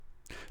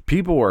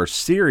People are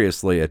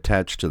seriously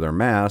attached to their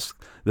masks.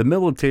 The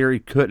military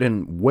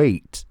couldn't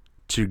wait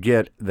to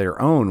get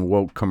their own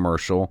woke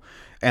commercial.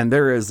 And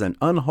there is an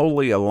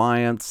unholy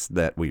alliance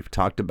that we've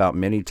talked about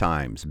many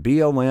times.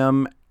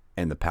 BLM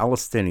and the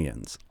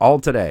Palestinians. All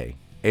today.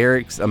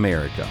 Eric's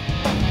America.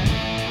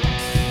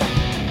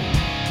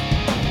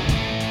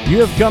 You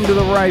have come to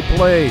the right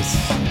place.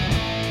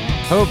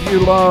 Hope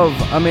you love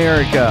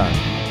America.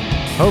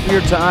 Hope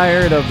you're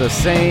tired of the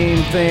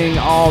same thing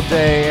all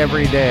day,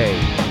 every day.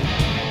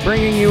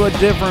 Bringing you a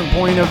different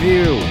point of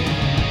view.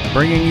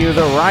 Bringing you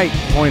the right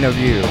point of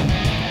view.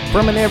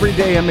 From an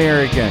everyday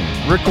American.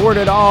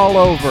 Recorded all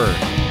over.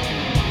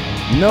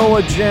 No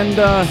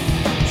agenda,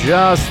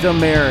 just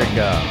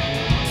America.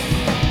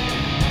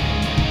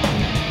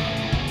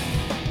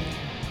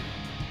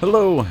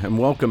 Hello and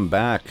welcome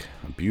back.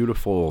 A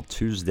beautiful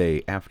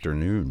Tuesday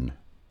afternoon.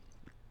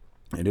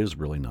 It is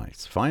really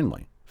nice.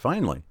 Finally. It's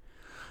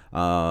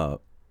a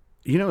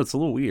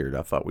little weird.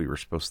 I thought we were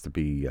supposed to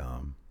be...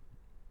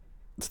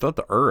 I thought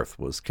the earth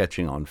was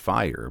catching on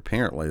fire.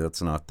 Apparently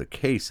that's not the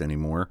case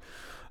anymore,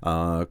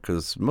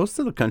 because most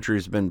of the country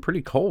has been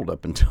pretty cold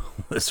up until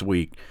this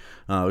week.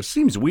 It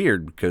seems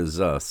weird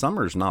because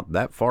summer's not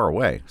that far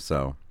away.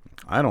 So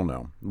I don't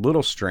know. A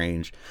little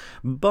strange.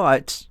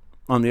 But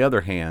on the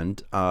other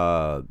hand,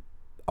 a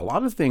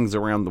lot of things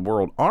around the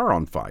world are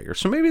on fire.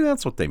 So maybe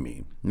that's what they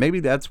mean. Maybe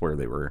that's where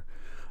they were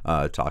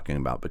talking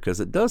about,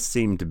 because it does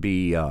seem to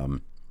be...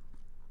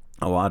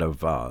 a lot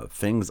of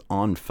things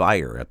on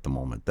fire at the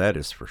moment. That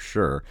is for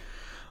sure.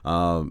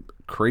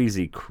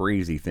 Crazy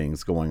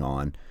things going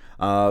on.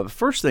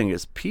 First thing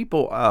is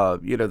people,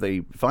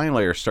 they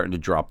finally are starting to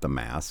drop the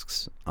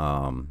masks,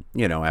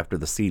 after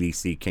the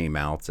CDC came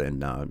out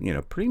and,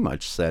 pretty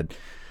much said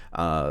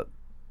the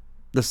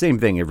same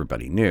thing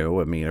everybody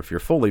knew. I mean, if you're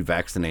fully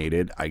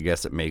vaccinated, I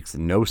guess it makes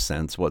no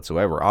sense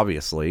whatsoever.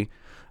 Obviously,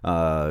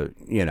 that's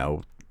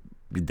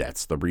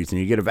the reason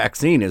you get a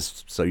vaccine,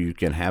 is so you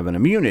can have an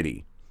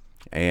immunity.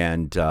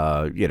 And,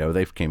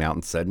 they've came out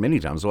and said many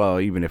times, well,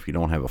 even if you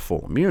don't have a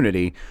full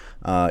immunity,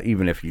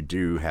 even if you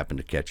do happen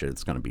to catch it,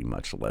 it's going to be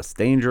much less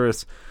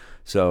dangerous.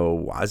 So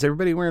why is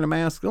everybody wearing a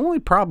mask? The only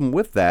problem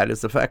with that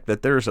is the fact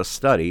that there's a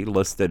study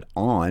listed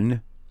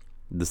on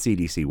the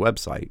CDC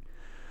website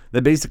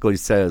that basically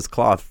says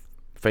cloth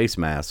face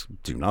masks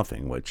do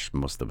nothing, which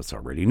most of us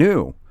already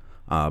knew.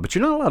 But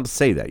you're not allowed to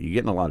say that. You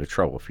get in a lot of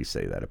trouble if you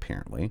say that,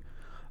 apparently.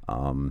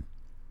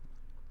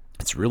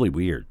 It's really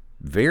weird.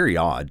 Very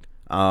odd.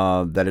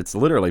 That it's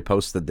literally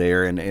posted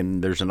there,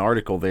 and there's an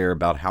article there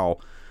about how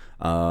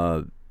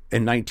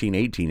in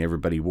 1918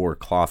 everybody wore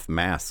cloth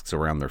masks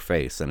around their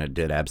face, and it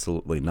did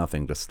absolutely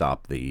nothing to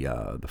stop the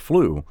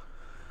flu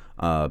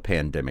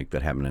pandemic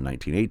that happened in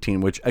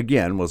 1918, which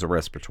again was a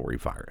respiratory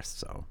virus.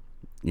 So,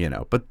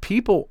 but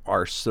people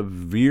are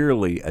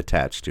severely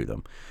attached to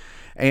them,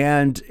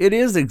 and it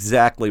is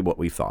exactly what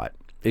we thought,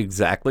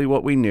 exactly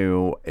what we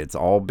knew. It's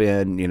all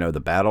been, the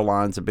battle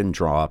lines have been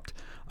dropped.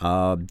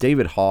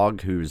 David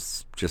Hogg,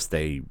 who's just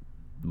a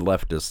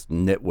leftist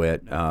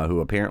nitwit,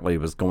 who apparently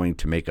was going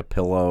to make a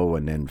pillow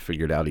and then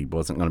figured out he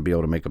wasn't going to be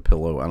able to make a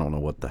pillow. I don't know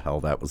what the hell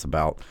that was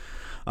about.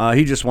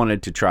 He just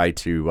wanted to try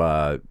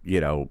to,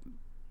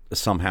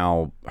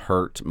 somehow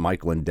hurt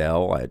Mike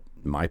Lindell at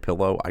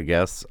MyPillow, I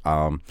guess.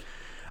 I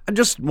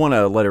just want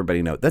to let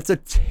everybody know that's a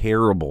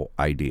terrible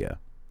idea.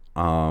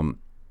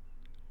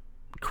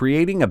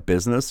 Creating a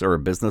business or a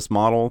business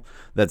model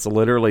that's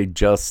literally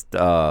just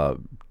to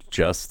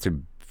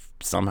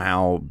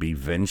somehow be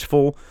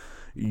vengeful,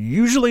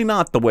 usually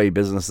not the way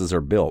businesses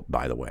are built,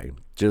 by the way.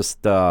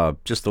 Just a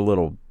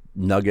little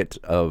nugget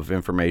of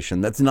information.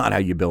 That's not how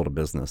you build a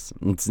business.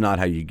 It's not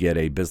how you get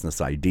a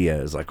business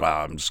idea. It's like,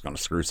 I'm just going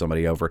to screw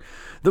somebody over.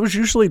 Those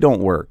usually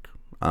don't work.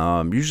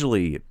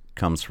 Usually it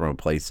comes from a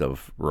place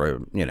of,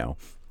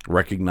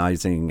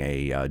 recognizing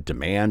a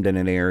demand in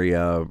an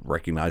area,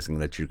 recognizing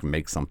that you can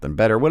make something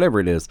better, whatever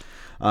it is.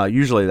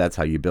 Usually that's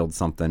how you build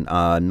something,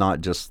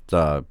 not just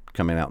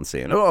coming out and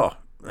saying,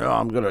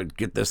 I'm going to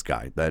get this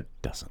guy. That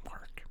doesn't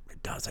work.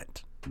 It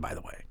doesn't, by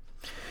the way.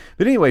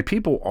 But anyway,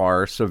 people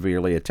are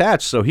severely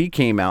attached. So he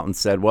came out and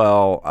said,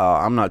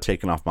 I'm not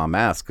taking off my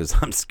mask because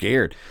I'm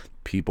scared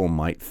people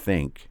might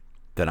think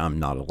that I'm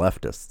not a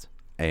leftist.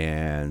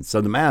 And so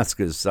the mask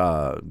is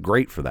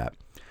great for that.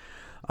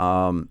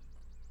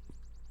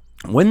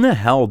 When the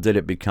hell did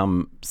it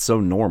become so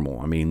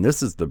normal? I mean,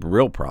 this is the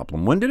real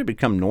problem. When did it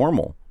become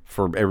normal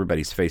for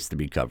everybody's face to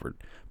be covered?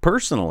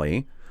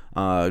 Personally,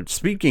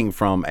 speaking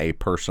from a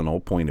personal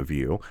point of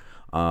view,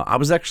 I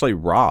was actually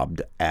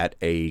robbed at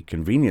a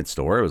convenience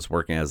store. I was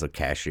working as a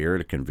cashier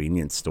at a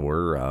convenience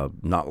store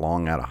not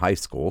long out of high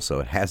school, so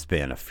it has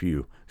been a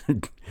few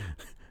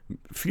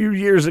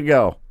years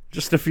ago.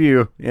 Just a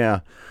few, yeah.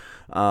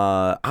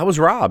 I was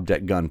robbed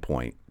at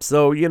gunpoint.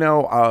 So,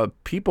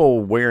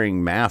 people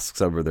wearing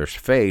masks over their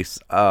face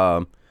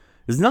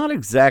is not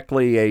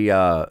exactly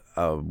a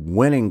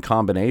winning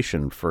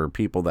combination for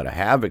people that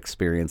have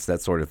experienced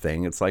that sort of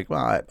thing. It's like,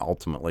 well, I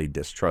ultimately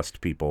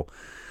distrust people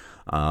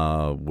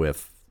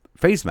with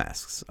face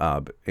masks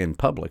in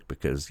public,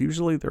 because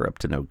usually they're up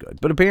to no good.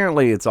 But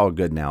apparently it's all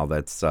good now.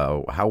 That's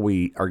how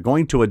we are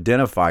going to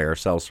identify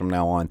ourselves from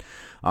now on.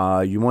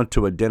 You want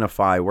to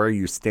identify where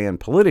you stand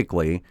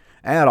politically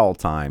at all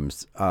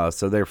times,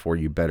 so therefore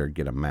you better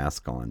get a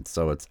mask on.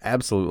 So it's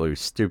absolutely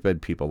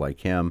stupid, people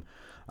like him.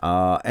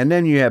 And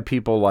then you have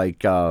people like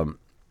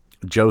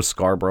Joe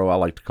Scarborough, I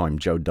like to call him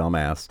Joe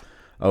Dumbass,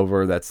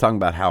 over that's talking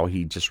about how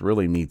he just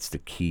really needs to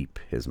keep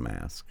his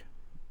mask.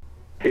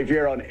 If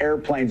you're on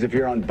airplanes, if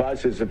you're on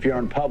buses, if you're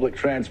on public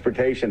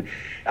transportation,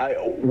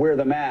 wear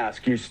the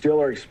mask. You still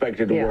are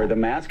expected to wear the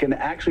mask. And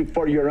actually,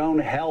 for your own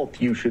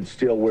health, you should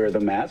still wear the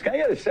mask. I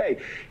got to say,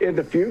 in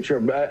the future,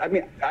 I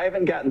mean, I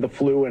haven't gotten the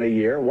flu in a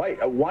year.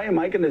 Why am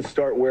I going to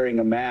start wearing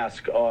a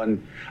mask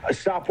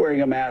stop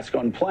wearing a mask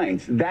on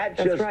planes? That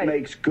just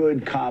makes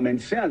good common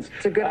sense.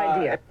 It's a good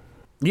idea.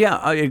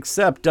 Yeah,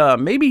 except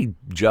maybe,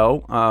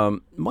 Joe,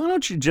 why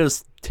don't you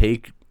just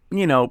take,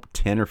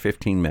 10 or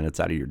 15 minutes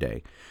out of your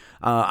day?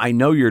 I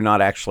know you're not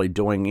actually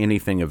doing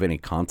anything of any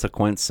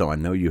consequence, so I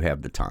know you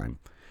have the time.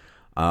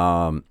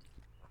 And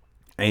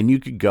you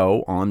could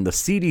go on the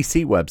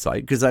CDC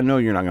website, because I know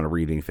you're not going to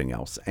read anything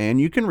else. And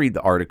you can read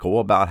the article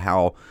about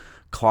how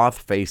cloth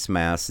face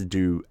masks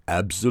do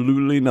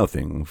absolutely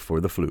nothing for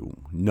the flu.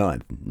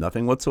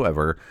 Nothing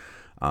whatsoever.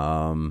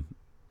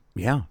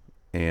 Yeah.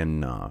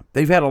 And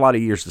they've had a lot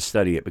of years to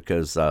study it,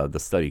 because the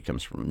study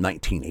comes from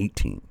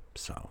 1918.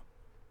 So,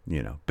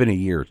 been a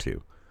year or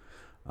two.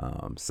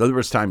 So there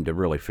was time to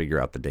really figure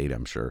out the date,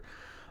 I'm sure.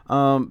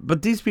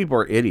 But these people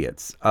are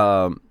idiots.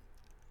 And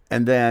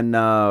then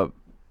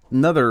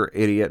another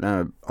idiot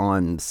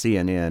on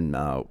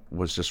CNN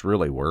was just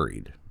really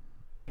worried.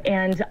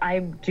 And I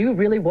do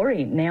really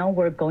worry. Now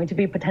we're going to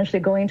be potentially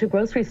going to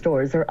grocery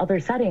stores or other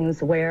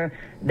settings where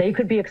they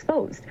could be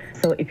exposed.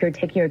 So if you're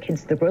taking your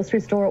kids to the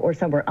grocery store or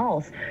somewhere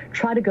else,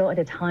 try to go at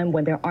a time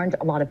when there aren't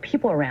a lot of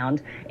people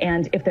around.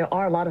 And if there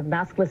are a lot of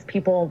maskless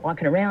people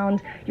walking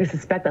around, you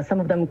suspect that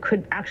some of them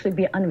could actually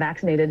be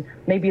unvaccinated,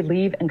 maybe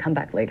leave and come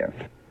back later.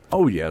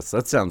 Oh, yes,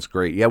 that sounds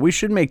great. Yeah, we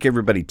should make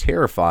everybody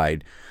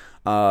terrified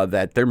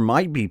that there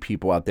might be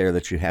people out there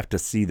that you have to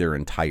see their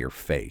entire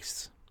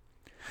face.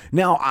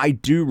 Now, I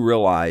do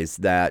realize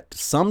that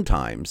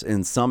sometimes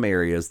in some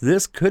areas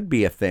this could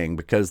be a thing,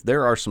 because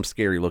there are some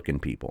scary looking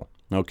people,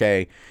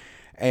 okay?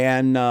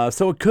 And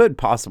so it could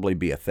possibly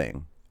be a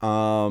thing.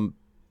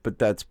 But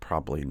that's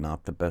probably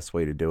not the best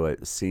way to do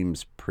it. It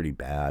seems pretty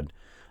bad.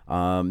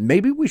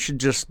 Maybe we should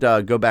just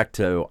go back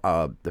to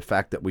the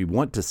fact that we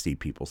want to see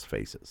people's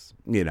faces.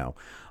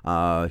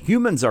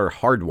 Humans are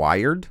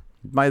hardwired,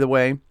 by the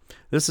way.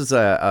 This is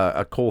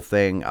a cool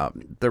thing.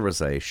 There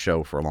was a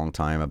show for a long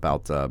time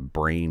about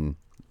brain,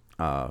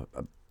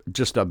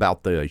 just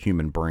about the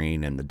human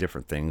brain and the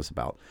different things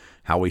about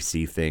how we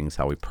see things,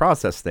 how we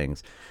process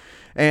things.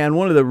 And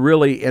one of the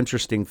really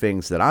interesting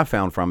things that I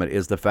found from it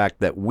is the fact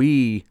that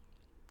we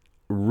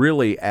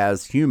really,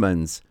 as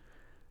humans,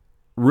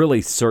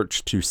 really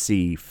search to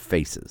see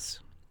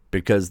faces,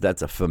 because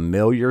that's a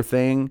familiar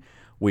thing.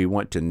 We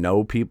want to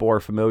know people are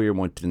familiar,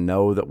 want to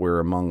know that we're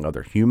among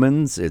other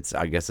humans.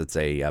 I guess it's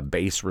a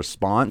base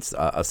response,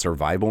 a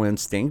survival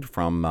instinct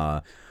from,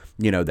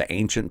 the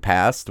ancient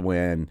past,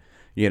 when,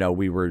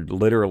 we were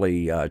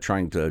literally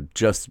trying to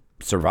just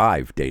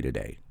survive day to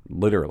day,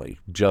 literally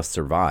just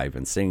survive.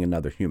 And seeing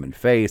another human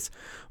face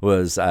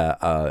was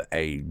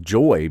a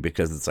joy,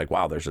 because it's like,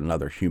 wow, there's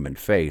another human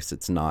face.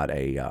 It's not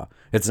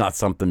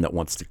something that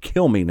wants to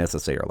kill me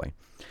necessarily.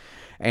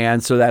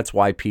 And so that's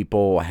why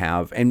people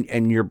have,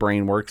 and your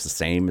brain works the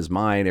same as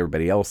mine,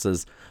 everybody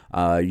else's.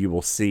 You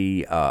will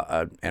see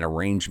an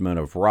arrangement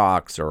of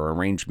rocks or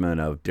arrangement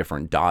of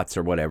different dots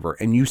or whatever,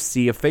 and you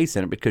see a face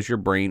in it because your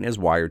brain is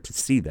wired to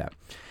see that.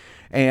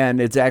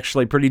 And it's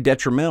actually pretty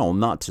detrimental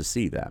not to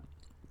see that.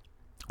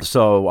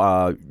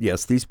 So,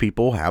 yes, these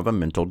people have a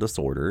mental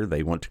disorder.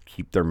 They want to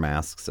keep their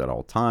masks at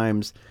all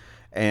times.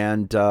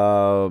 And,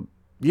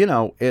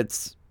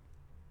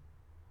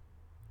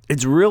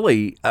 it's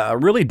really,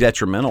 really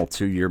detrimental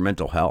to your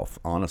mental health,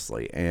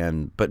 honestly.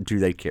 But do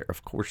they care?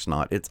 Of course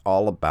not. It's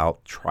all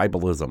about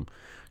tribalism.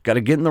 Got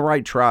to get in the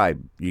right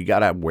tribe. You got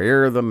to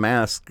wear the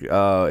mask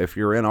if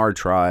you're in our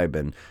tribe.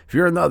 And if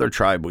you're in the other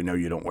tribe, we know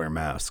you don't wear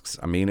masks.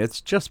 I mean,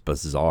 it's just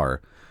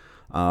bizarre.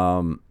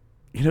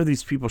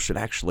 These people should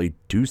actually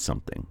do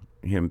something.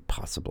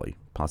 Possibly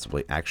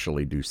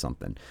actually do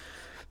something.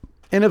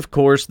 And, of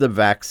course, the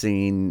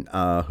vaccine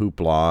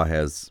hoopla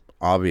has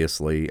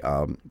obviously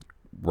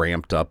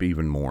ramped up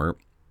even more.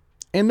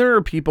 And there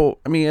are people,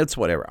 I mean, it's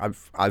whatever.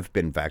 I've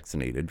been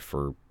vaccinated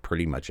for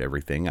pretty much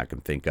everything I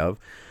can think of.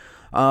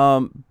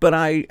 But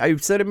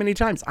I've said it many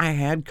times. I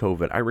had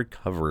COVID. I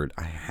recovered.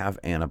 I have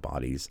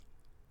antibodies.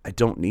 I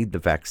don't need the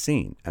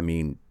vaccine. I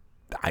mean,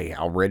 I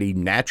already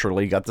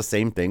naturally got the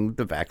same thing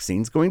the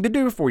vaccine's going to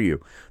do for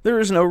you.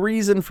 There is no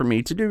reason for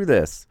me to do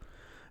this.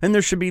 And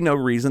there should be no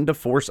reason to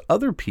force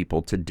other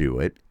people to do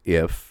it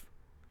if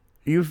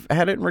you've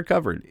had it and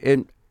recovered.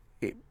 And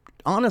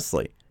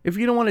honestly, if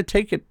you don't want to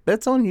take it,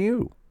 that's on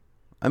you.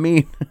 I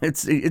mean,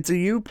 it's a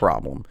you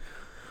problem,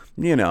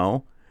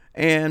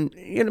 And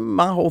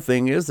my whole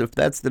thing is, if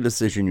that's the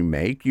decision you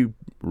make, you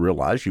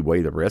realize, you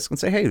weigh the risk and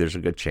say, hey, there's a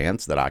good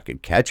chance that I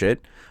could catch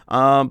it.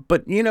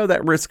 But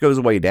that risk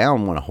goes way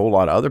down when a whole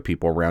lot of other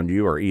people around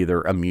you are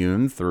either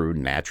immune through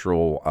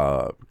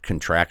natural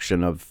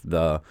contraction of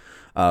the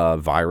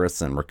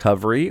virus and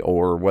recovery,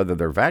 or whether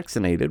they're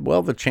vaccinated.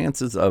 Well, the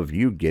chances of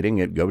you getting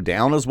it go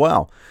down as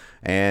well.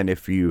 And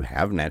if you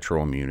have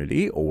natural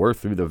immunity or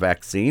through the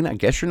vaccine, I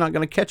guess you're not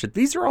going to catch it.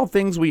 These are all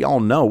things we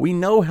all know. We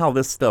know how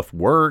this stuff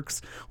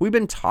works. We've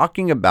been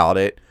talking about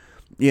it,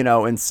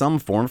 in some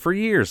form for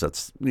years.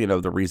 That's,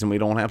 the reason we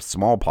don't have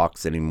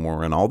smallpox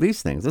anymore and all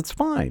these things. It's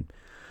fine.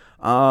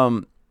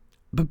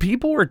 But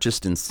people are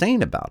just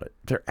insane about it.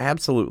 They're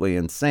absolutely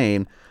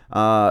insane.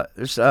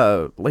 There's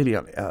a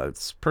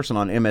person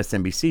on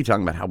MSNBC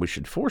talking about how we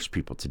should force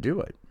people to do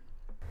it.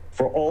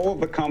 For all of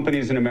the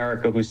companies in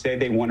America who say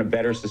they want a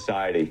better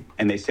society,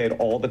 and they say it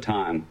all the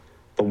time,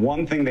 the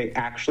one thing they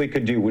actually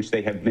could do, which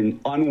they have been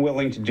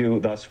unwilling to do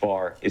thus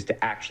far, is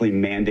to actually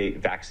mandate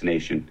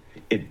vaccination.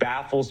 It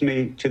baffles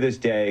me to this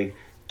day,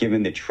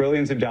 given the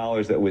trillions of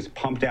dollars that was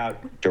pumped out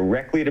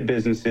directly to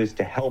businesses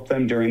to help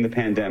them during the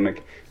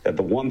pandemic, that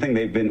the one thing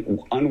they've been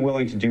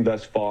unwilling to do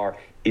thus far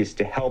is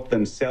to help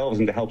themselves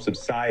and to help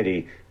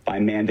society by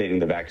mandating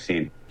the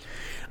vaccine.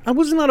 I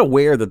was not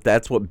aware that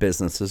that's what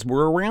businesses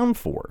were around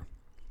for.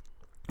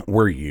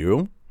 Were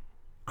you?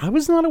 I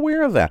was not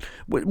aware of that.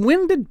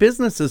 When did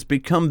businesses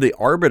become the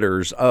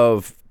arbiters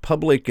of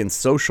public and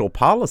social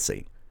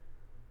policy?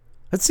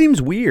 That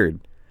seems weird.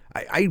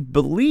 I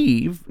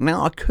believe,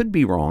 now I could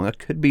be wrong, I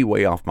could be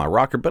way off my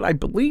rocker, but I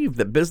believe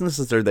that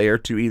businesses are there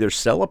to either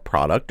sell a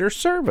product or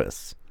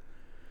service.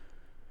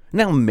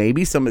 Now,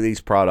 maybe some of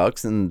these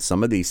products and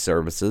some of these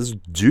services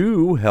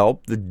do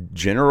help the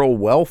general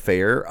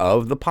welfare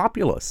of the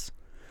populace.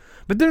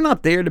 But they're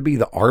not there to be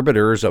the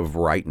arbiters of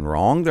right and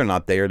wrong. They're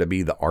not there to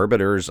be the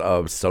arbiters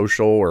of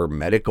social or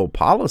medical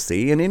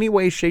policy in any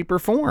way, shape, or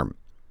form.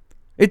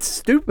 It's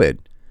stupid.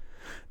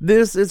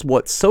 This is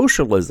what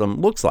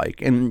socialism looks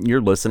like. And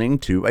you're listening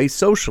to a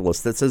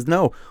socialist that says,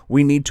 no,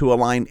 we need to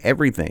align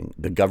everything.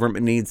 The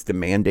government needs to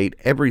mandate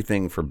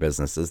everything for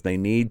businesses. They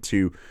need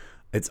to...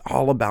 It's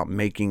all about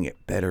making it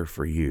better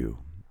for you.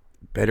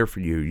 Better for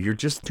you. You're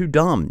just too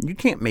dumb. You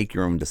can't make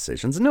your own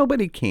decisions.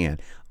 Nobody can.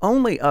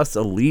 Only us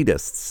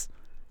elitists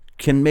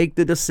can make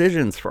the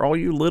decisions for all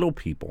you little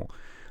people.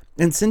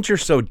 And since you're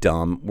so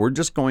dumb, we're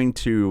just going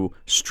to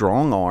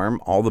strong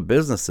arm all the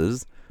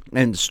businesses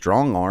and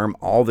strong arm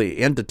all the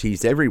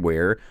entities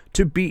everywhere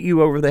to beat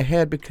you over the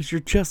head because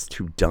you're just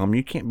too dumb.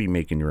 You can't be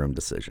making your own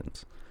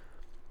decisions.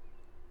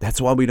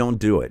 That's why we don't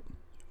do it.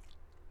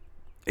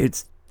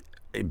 It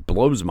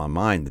blows my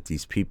mind that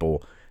these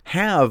people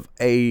have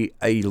a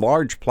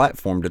large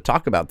platform to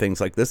talk about things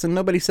like this, and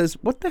nobody says,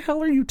 what the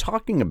hell are you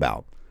talking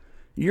about?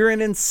 You're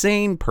an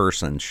insane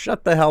person.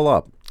 Shut the hell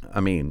up. I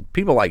mean,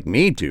 people like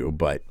me do,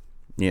 but,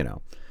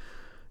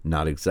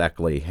 not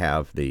exactly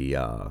have the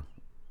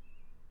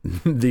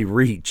the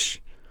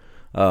reach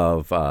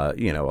of, a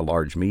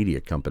large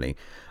media company.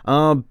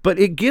 But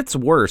it gets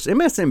worse.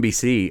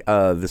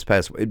 MSNBC this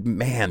past,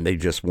 man, they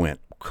just went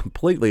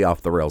completely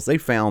off the rails. They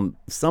found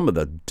some of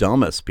the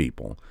dumbest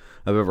people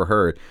I've ever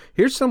heard.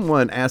 Here's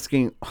someone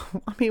asking,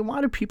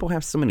 why do people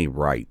have so many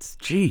rights?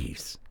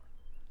 Jeez.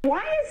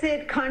 Why is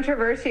it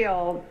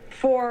controversial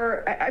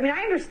for, I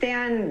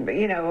understand,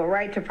 a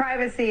right to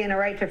privacy and a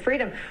right to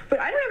freedom,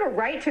 but I don't have a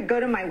right to go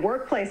to my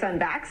workplace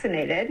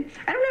unvaccinated.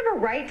 I don't have a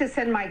right to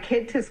send my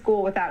kid to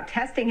school without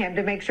testing him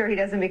to make sure he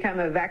doesn't become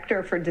a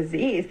vector for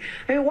disease.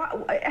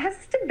 Has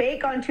this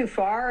debate gone too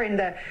far?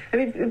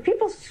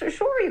 People,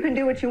 sure, you can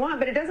do what you want,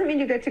 but it doesn't mean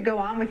you get to go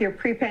on with your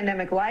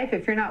pre-pandemic life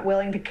if you're not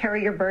willing to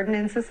carry your burden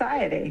in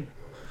society.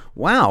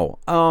 Wow.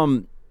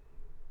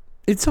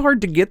 It's hard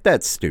to get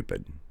that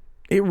stupid.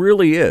 It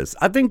really is.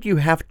 I think you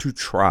have to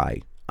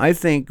try. I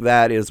think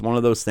that is one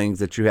of those things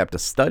that you have to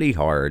study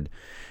hard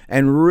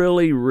and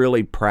really,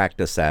 really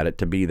practice at it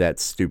to be that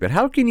stupid.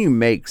 How can you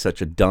make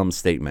such a dumb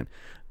statement?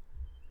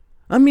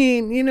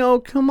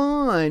 Come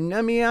on.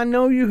 I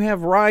know you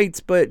have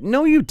rights, but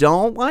no, you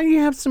don't. Why do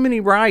you have so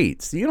many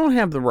rights? You don't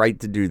have the right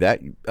to do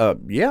that.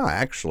 Yeah,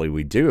 actually,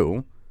 we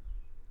do.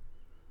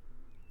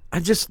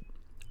 I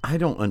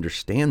don't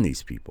understand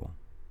these people.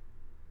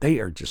 They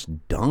are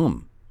just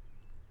dumb.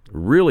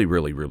 Really,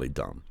 really, really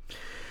dumb.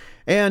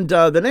 And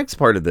the next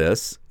part of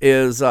this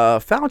is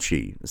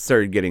Fauci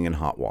started getting in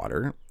hot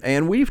water.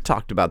 And we've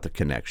talked about the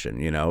connection,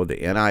 the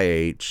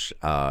NIH,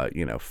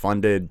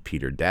 funded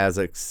Peter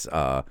Daszak's,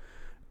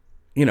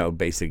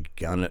 basic,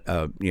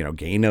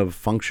 gain of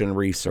function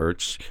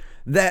research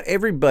that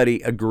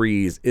everybody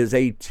agrees is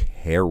a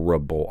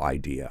terrible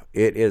idea.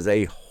 It is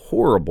a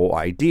horrible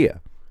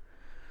idea.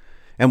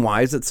 And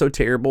why is it so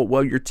terrible?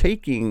 Well, you're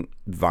taking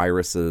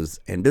viruses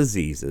and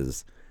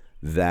diseases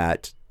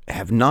that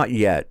have not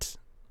yet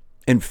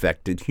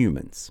infected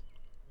humans.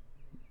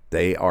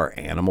 They are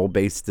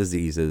animal-based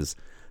diseases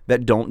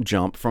that don't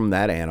jump from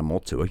that animal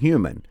to a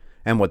human.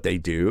 And what they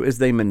do is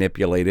they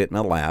manipulate it in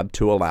a lab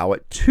to allow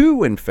it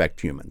to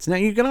infect humans. Now,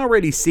 you can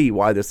already see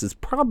why this is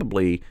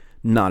probably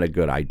not a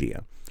good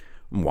idea.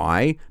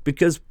 Why?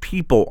 Because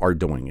people are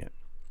doing it.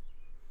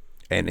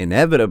 And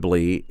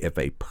inevitably, if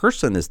a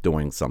person is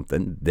doing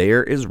something,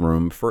 there is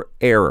room for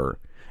error.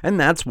 And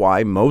that's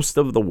why most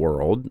of the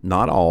world,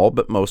 not all,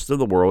 but most of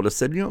the world has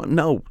said,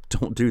 no,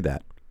 don't do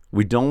that.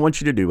 We don't want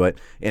you to do it.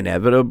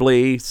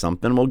 Inevitably,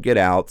 something will get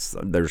out.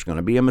 There's going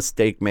to be a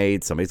mistake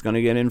made. Somebody's going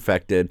to get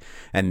infected.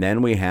 And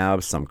then we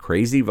have some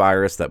crazy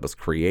virus that was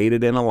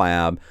created in a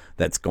lab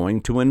that's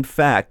going to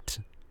infect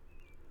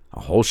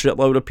a whole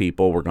shitload of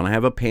people. We're going to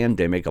have a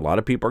pandemic. A lot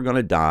of people are going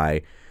to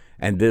die.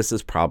 And this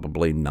is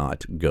probably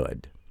not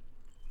good.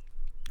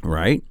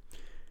 Right?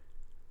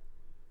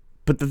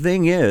 But the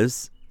thing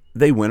is,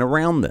 they went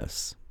around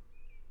this.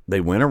 They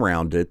went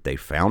around it. They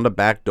found a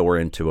back door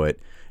into it.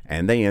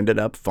 And they ended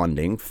up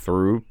funding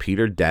through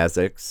Peter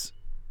Daszak's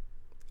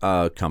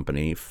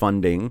company,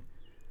 funding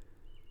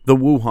the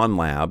Wuhan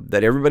lab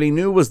that everybody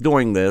knew was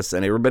doing this,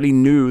 and everybody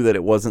knew that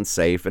it wasn't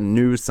safe and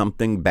knew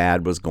something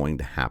bad was going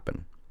to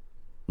happen.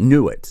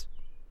 Knew it.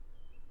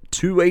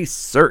 To a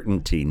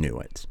certainty knew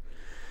it.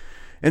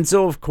 And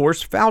so, of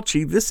course,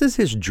 Fauci, this is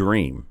his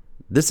dream.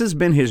 This has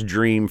been his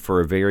dream for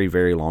a very,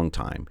 very long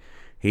time.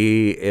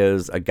 He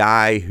is a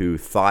guy who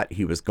thought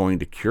he was going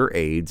to cure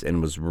AIDS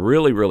and was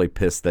really, really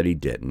pissed that he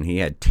didn't. He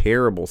had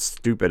terrible,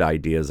 stupid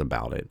ideas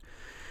about it.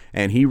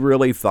 And he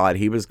really thought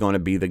he was going to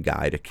be the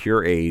guy to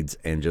cure AIDS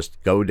and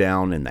just go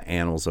down in the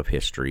annals of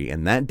history.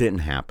 And that didn't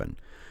happen.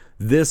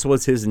 This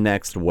was his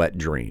next wet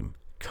dream.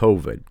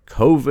 COVID.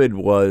 COVID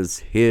was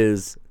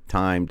his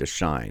time to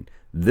shine.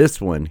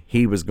 This one,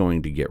 he was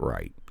going to get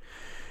right.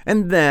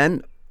 And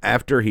then,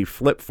 after he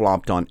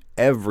flip-flopped on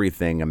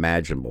everything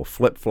imaginable,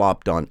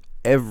 flip-flopped on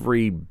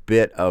every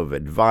bit of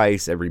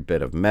advice, every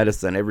bit of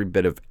medicine, every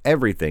bit of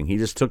everything. He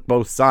just took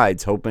both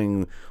sides,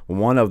 hoping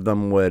one of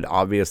them would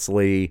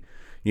obviously,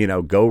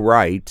 go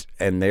right,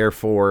 and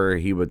therefore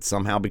he would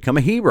somehow become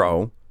a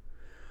hero.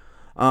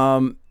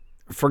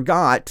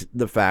 Forgot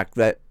the fact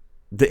that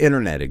the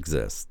internet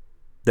exists,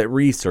 that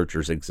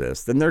researchers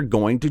exist, and they're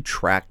going to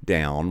track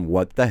down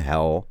what the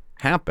hell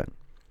happened.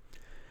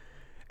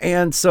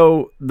 And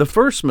so the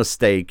first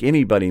mistake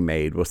anybody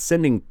made was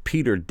sending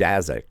Peter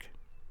Daszak,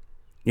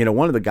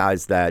 one of the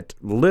guys that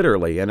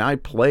literally, and I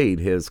played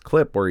his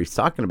clip where he's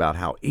talking about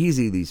how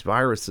easy these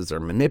viruses are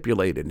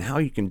manipulated and how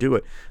you can do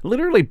it,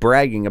 literally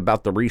bragging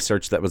about the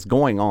research that was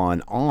going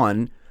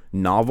on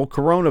novel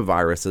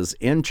coronaviruses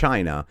in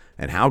China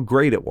and how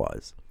great it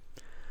was.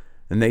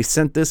 And they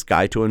sent this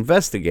guy to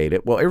investigate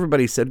it. Well,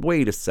 everybody said,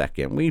 wait a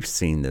second, we've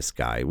seen this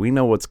guy. We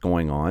know what's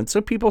going on. So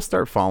people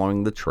start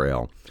following the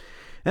trail.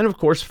 And of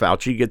course,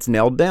 Fauci gets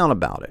nailed down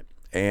about it.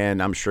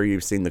 And I'm sure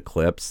you've seen the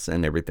clips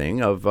and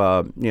everything of,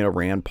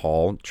 Rand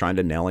Paul trying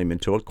to nail him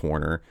into a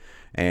corner.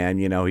 And,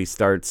 he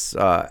starts,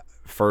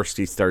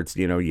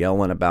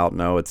 yelling about,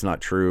 no, it's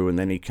not true. And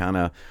then he kind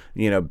of,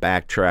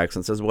 backtracks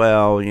and says,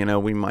 well,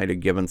 we might have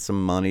given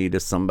some money to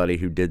somebody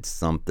who did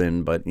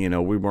something, but, we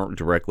weren't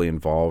directly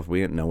involved. We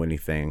didn't know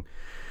anything.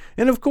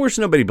 And of course,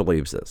 nobody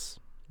believes this.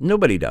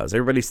 Nobody does.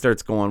 Everybody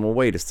starts going, well,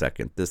 wait a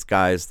second. This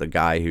guy's the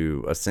guy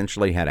who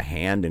essentially had a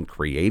hand in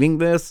creating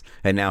this,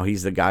 and now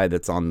he's the guy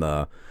that's on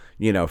the,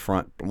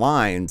 front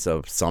lines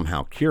of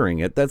somehow curing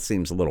it. That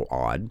seems a little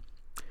odd.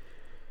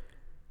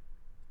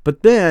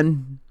 But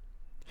then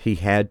he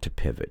had to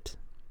pivot.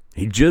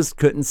 He just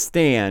couldn't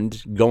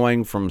stand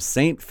going from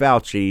Saint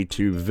Fauci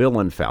to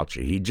villain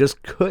Fauci. He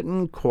just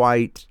couldn't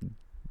quite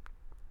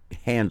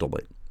handle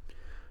it.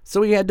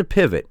 So he had to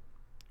pivot.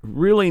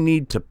 Really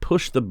need to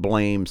push the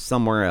blame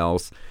somewhere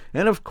else.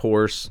 And of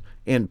course,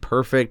 in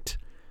perfect,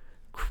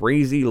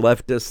 crazy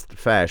leftist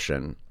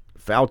fashion,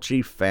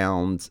 Fauci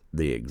found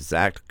the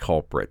exact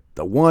culprit,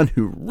 the one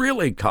who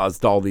really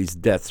caused all these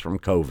deaths from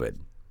COVID.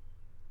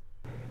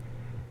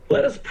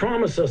 Let us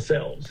promise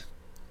ourselves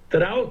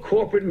that our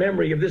corporate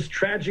memory of this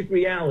tragic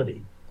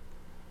reality,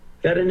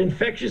 that an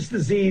infectious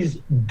disease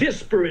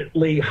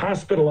disparately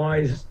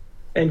hospitalizes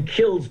and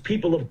kills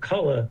people of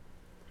color,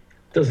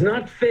 does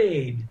not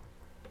fade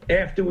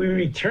after we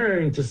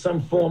return to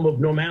some form of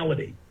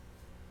normality.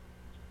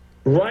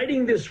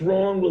 Righting this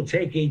wrong will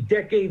take a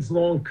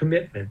decades-long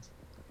commitment.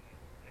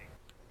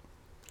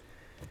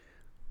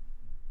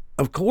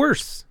 Of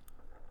course.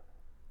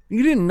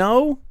 You didn't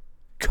know?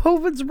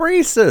 COVID's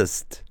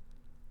racist.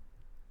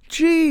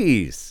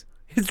 Jeez.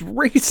 It's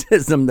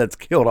racism that's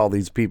killed all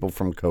these people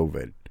from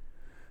COVID.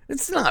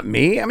 It's not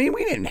me. I mean,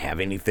 we didn't have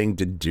anything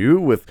to do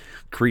with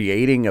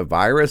creating a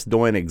virus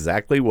doing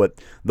exactly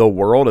what the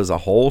world as a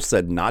whole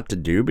said not to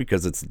do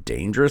because it's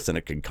dangerous and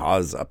it could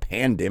cause a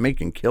pandemic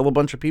and kill a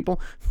bunch of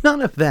people. None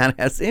of that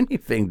has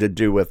anything to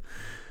do with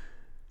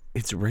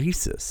it's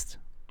racist.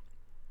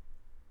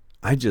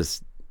 I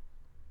just,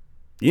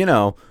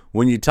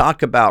 when you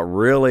talk about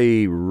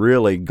really,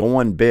 really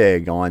going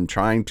big on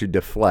trying to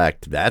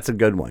deflect, that's a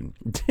good one.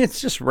 It's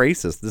just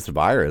racist, this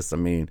virus. I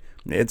mean,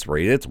 it's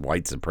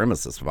white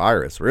supremacist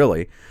virus,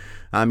 really.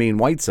 I mean,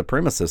 white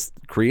supremacists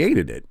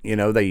created it.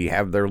 They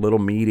have their little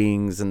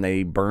meetings and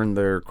they burn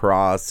their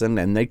cross and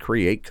then they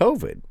create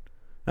COVID.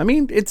 I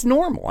mean, it's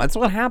normal. That's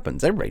what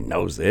happens. Everybody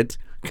knows it.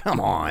 Come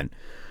on.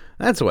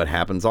 That's what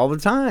happens all the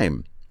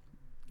time.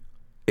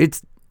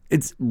 It's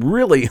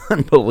really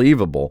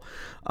unbelievable.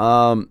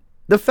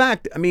 The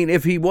fact, I mean,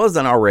 if he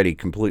wasn't already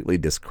completely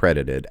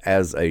discredited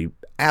as a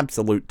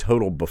absolute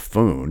total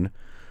buffoon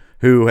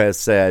who has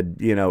said,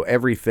 you know,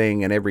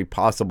 everything and every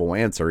possible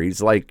answer,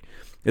 it's like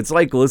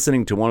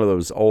listening to one of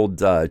those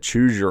old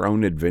choose your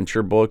own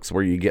adventure books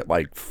where you get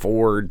like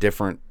 4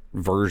 different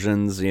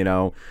versions, you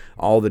know,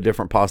 all the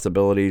different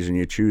possibilities, and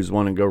you choose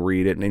one and go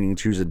read it, and then you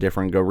choose a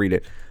different and go read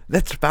it.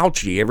 That's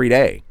Fauci every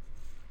day.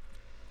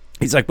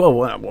 He's like, well,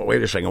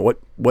 wait a second.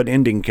 What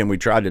ending can we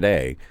try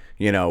today?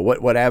 You know,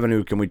 what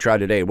avenue can we try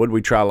today? What did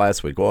we try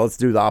last week? Well, let's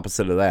do the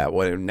opposite of that.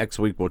 Well, next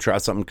week we'll try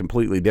something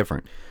completely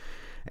different.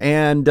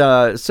 And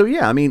so,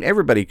 yeah, I mean,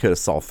 everybody could have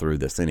saw through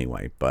this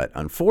anyway. But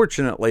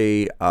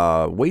unfortunately,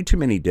 way too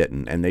many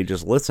didn't. And they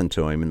just listened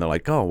to him. And they're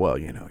like, oh, well,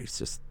 you know, he's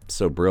just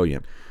so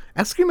brilliant.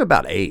 Ask him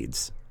about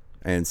AIDS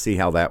and see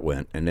how that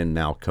went. And then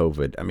now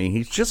COVID. I mean,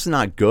 he's just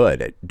not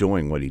good at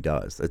doing what he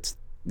does. It's,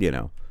 you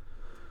know,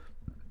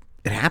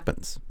 it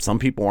happens. Some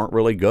people aren't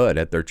really good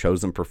at their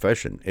chosen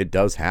profession. It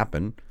does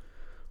happen.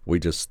 We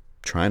just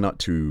try not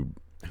to,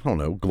 I don't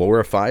know,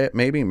 glorify it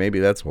maybe. Maybe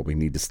that's what we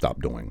need to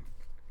stop doing.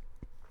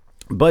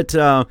 But,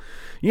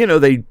 you know,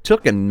 they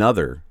took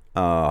another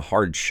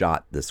hard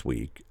shot this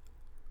week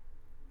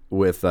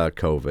with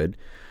COVID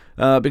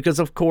because,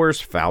 of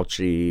course,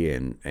 Fauci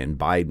and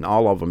Biden,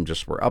 all of them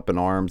just were up in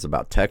arms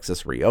about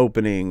Texas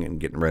reopening and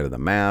getting rid of the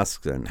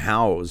masks and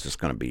how it was just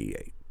going to be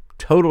a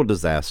total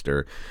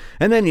disaster.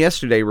 And then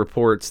yesterday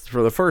reports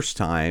for the first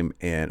time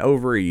in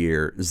over a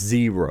year,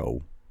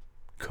 0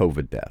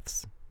 COVID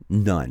deaths.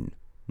 None.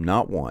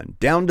 Not one.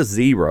 Down to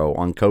 0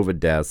 on COVID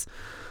deaths.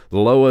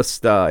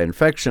 Lowest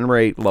infection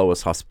rate,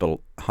 lowest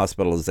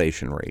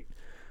hospitalization rate.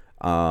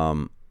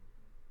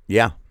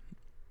 Yeah.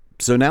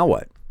 So now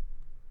what?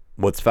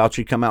 What's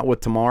Fauci come out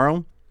with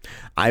tomorrow?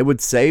 I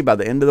would say by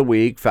the end of the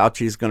week,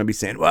 Fauci's going to be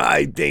saying, well,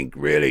 I think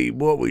really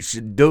what we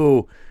should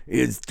do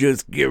is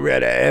just get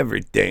rid of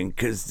everything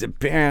because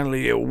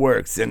apparently it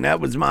works. And that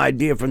was my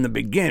idea from the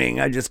beginning.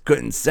 I just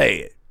couldn't say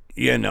it.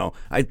 You know,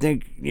 I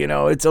think, you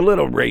know, it's a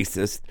little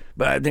racist,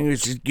 but I think we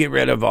should get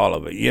rid of all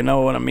of it. You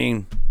know what I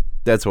mean?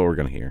 That's what we're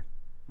going to hear.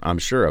 I'm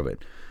sure of it.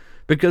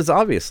 Because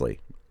obviously,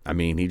 I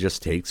mean, he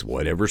just takes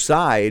whatever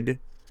side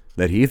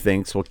that he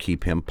thinks will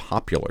keep him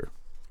popular.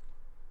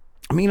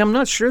 I mean, I'm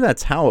not sure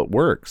that's how it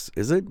works,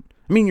 is it?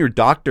 I mean, your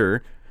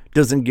doctor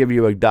doesn't give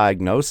you a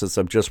diagnosis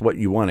of just what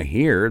you want to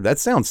hear. That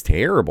sounds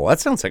terrible.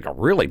 That sounds like a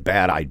really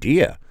bad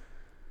idea.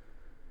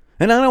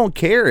 And I don't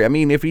care. I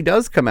mean, if he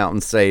does come out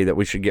and say that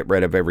we should get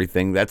rid of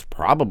everything, that's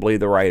probably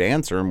the right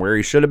answer and where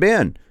he should have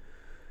been.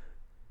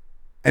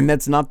 And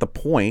that's not the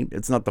point.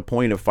 It's not the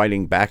point of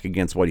fighting back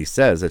against what he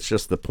says. It's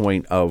just the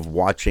point of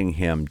watching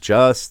him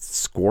just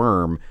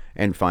squirm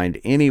and find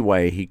any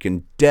way he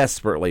can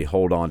desperately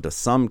hold on to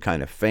some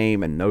kind of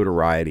fame and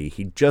notoriety.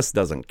 He just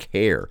doesn't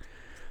care.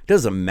 It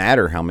doesn't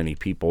matter how many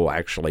people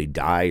actually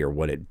die or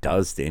what it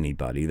does to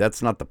anybody.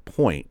 That's not the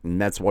point,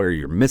 and that's where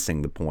you're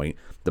missing the point.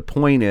 The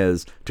point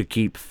is to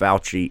keep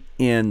Fauci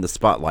in the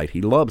spotlight.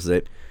 He loves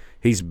it.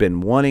 He's been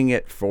wanting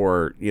it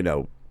for, you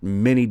know,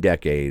 many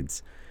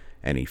decades.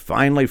 And he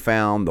finally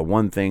found the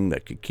one thing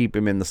that could keep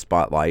him in the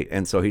spotlight.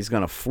 And so he's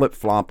going to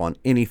flip-flop on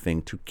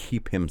anything to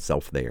keep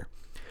himself there.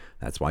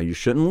 That's why you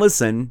shouldn't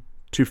listen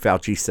to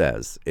Fauci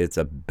says. It's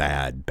a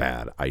bad,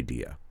 bad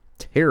idea.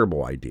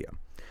 Terrible idea.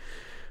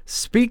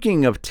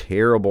 Speaking of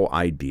terrible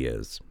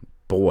ideas,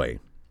 boy,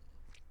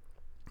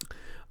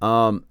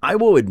 I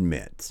will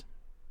admit,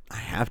 I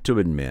have to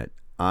admit,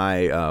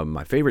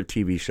 my favorite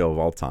TV show of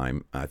all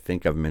time, I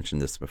think I've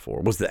mentioned this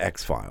before, was The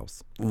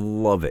X-Files.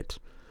 Love it.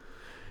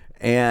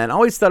 And I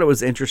always thought it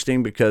was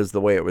interesting because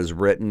the way it was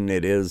written,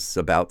 it is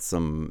about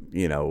some,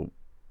 you know,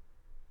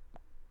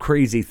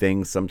 crazy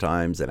things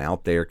sometimes and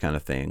out there kind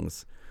of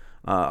things.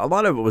 A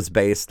lot of it was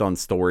based on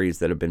stories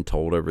that have been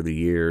told over the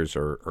years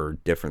or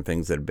different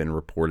things that have been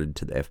reported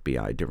to the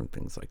FBI, different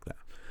things like that.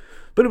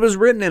 But it was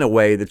written in a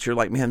way that you're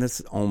like, man,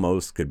 this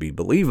almost could be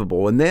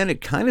believable. And then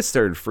it kind of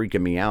started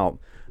freaking me out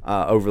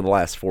over the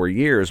last 4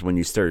 years when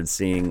you started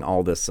seeing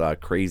all this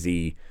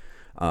crazy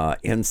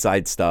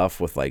inside stuff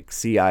with like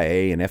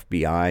CIA and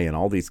FBI and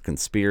all these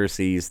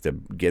conspiracies to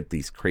get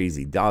these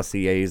crazy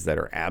dossiers that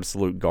are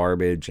absolute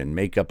garbage and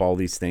make up all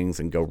these things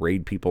and go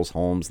raid people's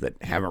homes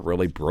that haven't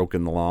really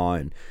broken the law.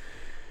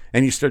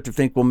 And you start to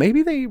think, well,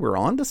 maybe they were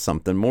onto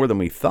something more than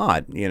we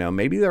thought. You know,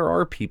 maybe there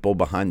are people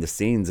behind the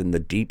scenes in the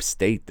deep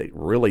state that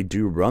really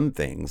do run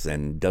things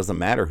and doesn't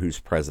matter who's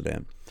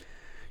president.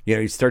 You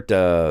know, you start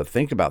to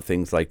think about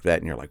things like that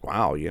and you're like,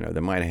 wow, you know, they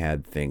might have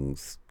had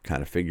things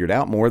kind of figured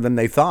out more than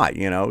they thought.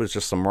 You know, it was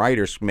just some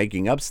writers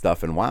making up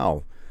stuff, and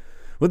wow.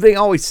 Well, they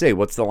always say,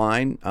 what's the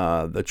line?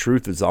 The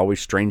truth is always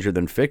stranger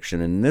than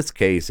fiction. And in this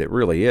case, it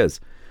really is.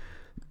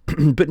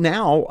 But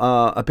now,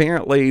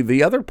 apparently,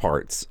 the other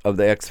parts of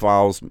the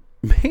X-Files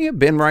may have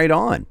been right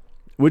on,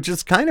 which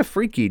is kind of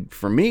freaky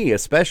for me,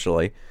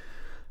 especially.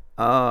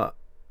 I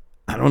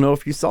don't know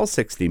if you saw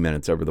 60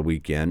 Minutes over the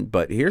weekend,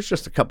 but here's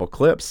just a couple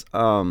clips.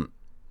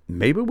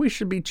 maybe we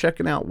should be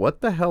checking out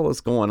what the hell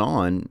is going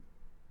on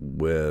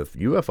with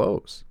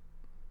UFOs.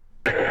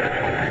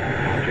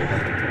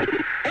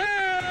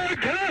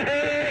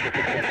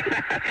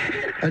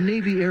 A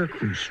Navy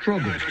aircrew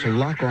struggles to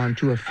lock on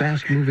to a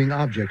fast-moving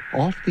object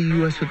off the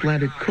U.S.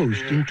 Atlantic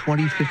coast in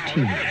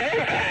 2015.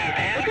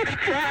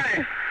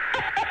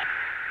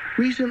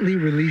 Recently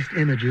released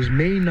images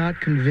may not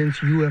convince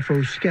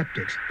UFO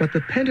skeptics, but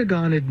the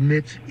Pentagon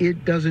admits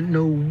it doesn't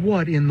know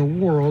what in the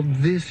world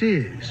this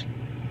is.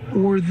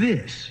 Or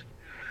this.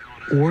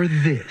 Or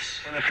this.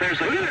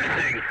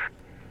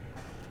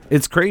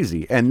 It's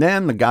crazy. And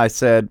then the guy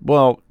said,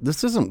 well,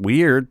 this isn't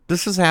weird.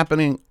 This is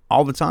happening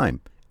all the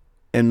time.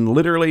 And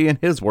literally in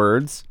his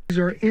words, these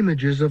are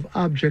images of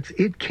objects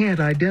it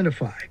can't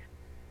identify.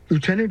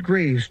 Lieutenant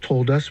Graves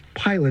told us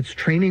pilots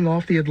training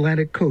off the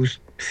Atlantic coast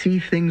see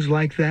things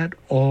like that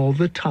all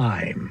the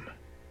time.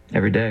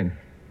 Every day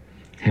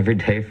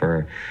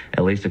for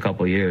at least a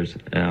couple of years.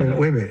 Wait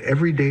a minute,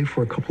 every day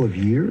for a couple of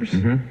years?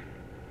 Mm-hmm.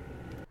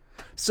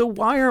 So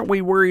why aren't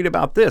we worried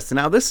about this?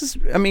 Now this is,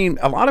 I mean,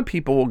 a lot of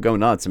people will go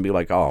nuts and be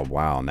like, oh,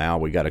 wow, now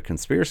we got a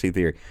conspiracy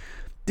theory.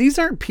 These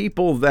aren't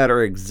people that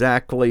are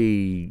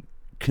exactly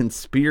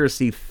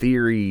conspiracy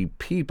theory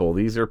people.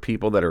 These are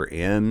people that are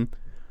in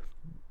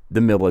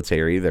the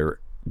military. They're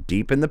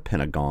deep in the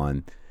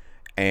Pentagon.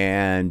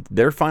 And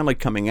they're finally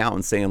coming out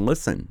and saying,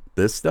 listen,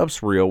 this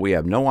stuff's real. We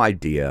have no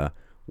idea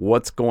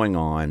what's going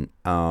on.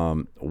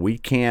 We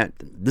can't,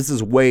 this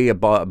is way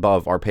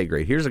above our pay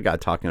grade. Here's a guy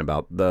talking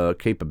about the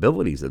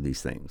capabilities of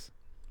these things.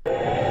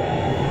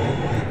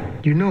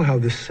 You know how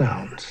this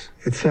sounds.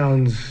 It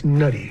sounds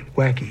nutty,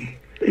 wacky.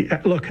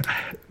 Look,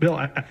 Bill,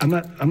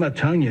 I'm not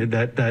telling you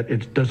that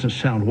it doesn't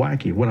sound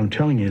wacky. What I'm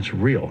telling you, it's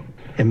real.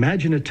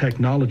 Imagine a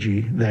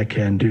technology that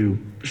can do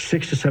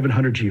 600 to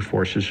 700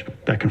 G-forces,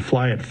 that can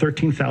fly at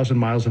 13,000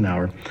 miles an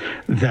hour,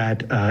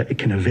 that it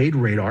can evade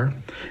radar,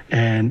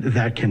 and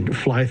that can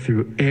fly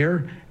through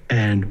air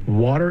and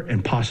water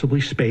and possibly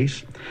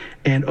space.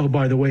 And, oh,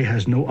 by the way,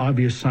 has no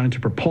obvious signs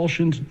of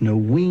propulsion, no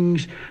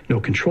wings,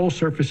 no control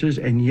surfaces,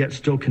 and yet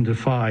still can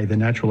defy the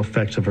natural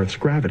effects of Earth's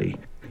gravity.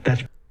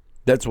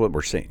 That's what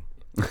we're seeing.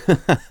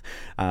 That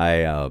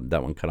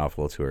one cut off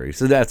a little too early.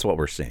 So that's what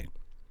we're seeing.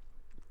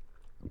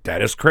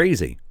 That is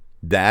crazy.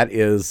 That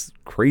is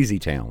crazy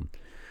town.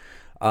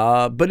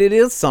 But it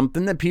is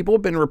something that people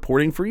have been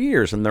reporting for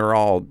years, and they're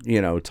all,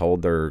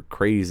 told they're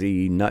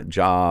crazy nut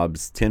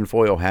jobs,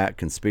 tinfoil hat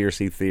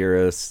conspiracy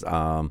theorists.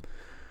 I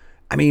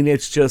mean,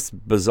 it's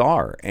just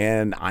bizarre.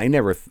 And I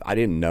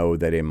didn't know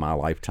that in my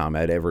lifetime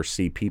I'd ever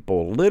see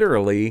people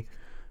literally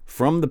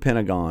from the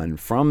Pentagon,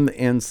 from the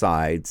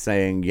inside,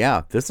 saying,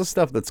 yeah, this is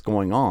stuff that's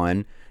going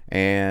on,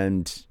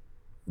 and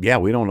yeah,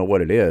 we don't know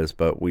what it is,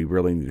 but we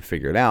really need to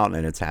figure it out,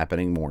 and it's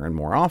happening more and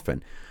more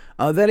often.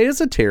 That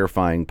is a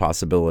terrifying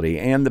possibility,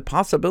 and the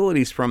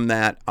possibilities from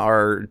that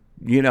are,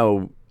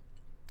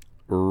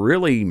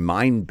 really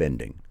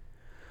mind-bending.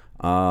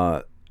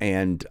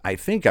 And I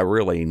think I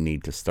really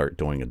need to start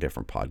doing a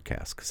different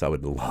podcast, because I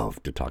would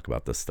love to talk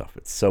about this stuff.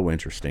 It's so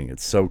interesting.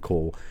 It's so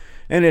cool.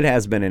 And it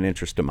has been an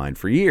interest of mine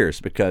for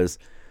years, because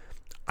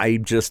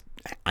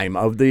I'm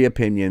of the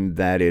opinion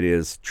that it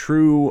is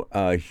true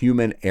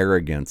human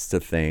arrogance to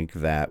think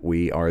that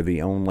we are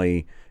the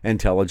only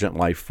intelligent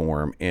life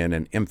form in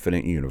an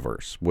infinite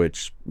universe,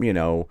 which,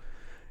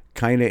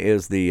 kind of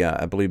is the,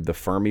 I believe, the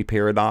Fermi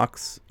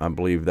paradox. I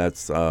believe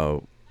that's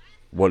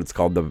what it's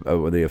called.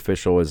 The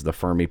official is the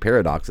Fermi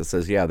paradox. It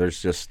says, yeah,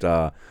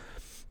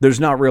 there's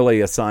not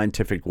really a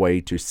scientific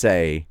way to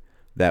say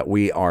that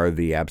we are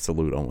the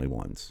absolute only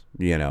ones.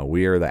 We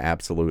are the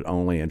absolute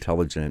only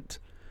intelligent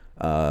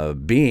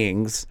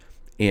beings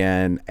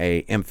in a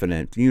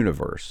infinite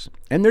universe.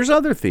 And there's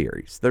other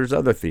theories. There's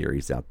other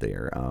theories out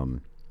there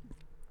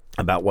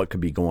about what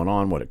could be going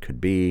on, what it could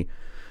be.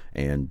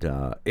 And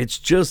it's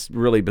just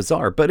really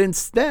bizarre. But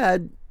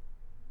instead,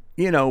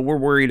 we're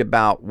worried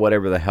about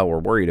whatever the hell we're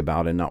worried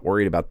about, and not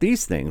worried about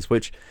these things,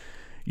 which,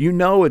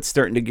 it's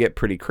starting to get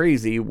pretty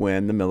crazy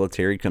when the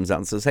military comes out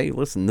and says, hey,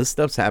 listen, this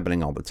stuff's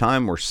happening all the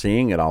time. We're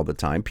seeing it all the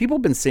time. People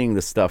have been seeing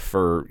this stuff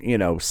for,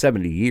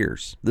 70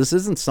 years. This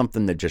isn't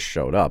something that just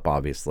showed up,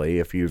 obviously.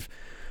 If you've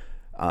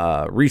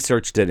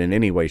researched it in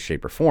any way,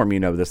 shape, or form,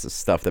 this is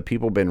stuff that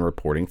people have been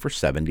reporting for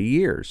 70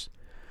 years.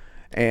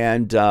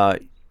 And,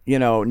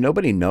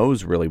 nobody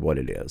knows really what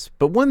it is.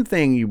 But one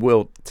thing you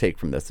will take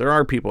from this, there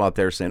are people out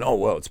there saying, oh,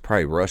 well, it's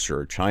probably Russia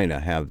or China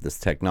have this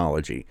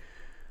technology.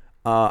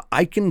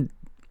 I can,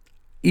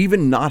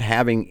 even not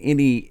having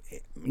any,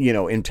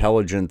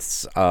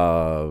 intelligence,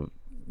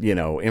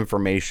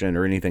 information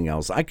or anything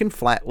else, I can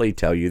flatly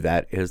tell you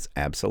that is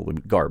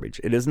absolute garbage.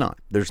 It is not.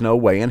 There's no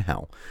way in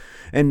hell.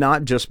 And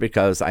not just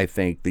because I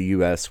think the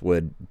U.S.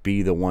 would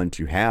be the one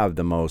to have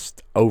the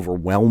most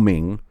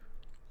overwhelming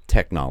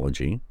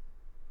technology,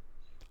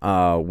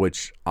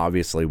 which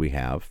obviously we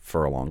have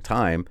for a long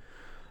time,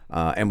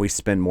 and we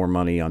spend more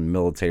money on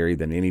military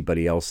than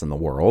anybody else in the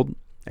world,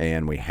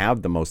 and we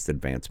have the most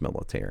advanced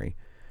military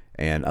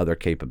and other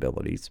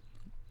capabilities.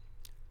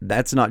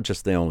 That's not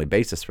just the only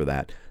basis for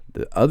that.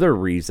 The other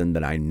reason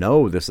that I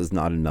know this is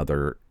not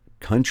another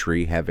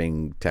country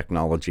having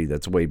technology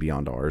that's way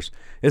beyond ours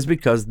is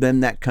because then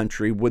that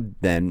country would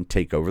then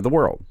take over the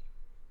world.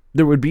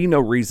 There would be no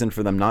reason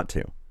for them not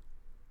to.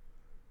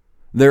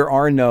 There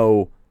are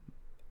no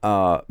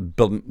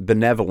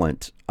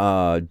benevolent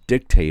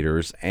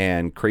dictators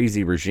and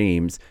crazy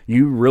regimes.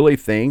 You really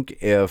think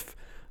if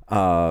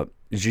Xi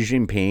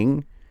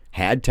Jinping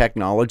had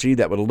technology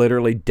that would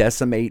literally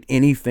decimate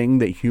anything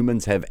that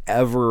humans have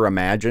ever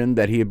imagined,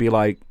 that he'd be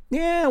like,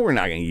 yeah, we're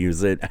not going to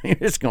use it. You're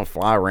just going to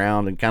fly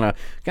around and kind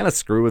of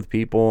screw with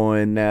people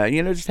and,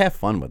 just have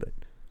fun with it.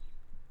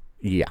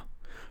 Yeah.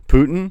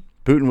 Putin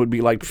would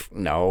be like,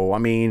 no, I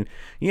mean,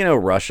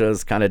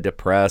 Russia's kind of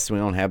depressed. We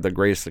don't have the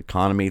greatest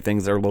economy.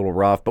 Things are a little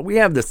rough, but we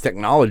have this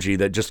technology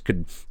that just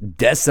could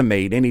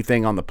decimate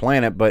anything on the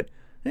planet, but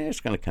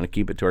just going to kind of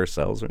keep it to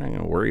ourselves. We're not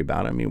going to worry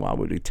about it. I mean, why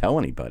would we tell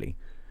anybody?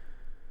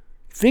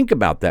 Think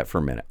about that for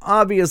a minute.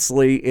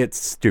 Obviously, it's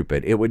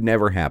stupid. It would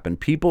never happen.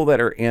 People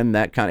that are in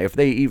that kind of, if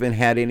they even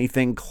had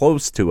anything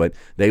close to it,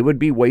 they would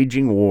be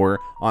waging war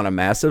on a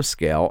massive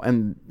scale.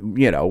 And,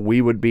 we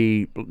would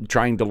be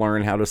trying to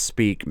learn how to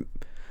speak,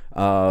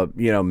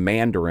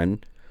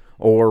 Mandarin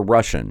or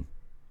Russian,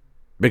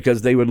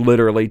 because they would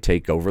literally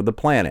take over the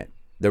planet.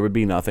 There would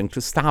be nothing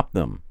to stop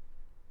them.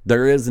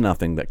 There is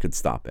nothing that could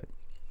stop it.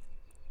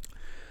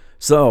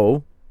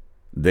 So,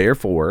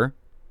 therefore,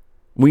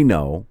 we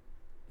know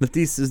that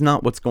this is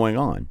not what's going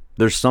on.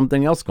 There's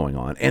something else going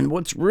on. And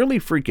what's really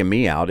freaking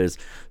me out is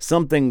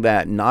something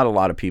that not a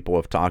lot of people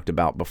have talked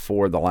about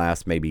before the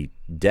last maybe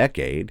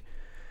decade,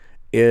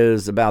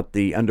 is about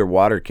the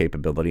underwater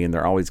capability, and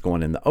they're always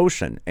going in the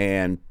ocean.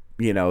 And,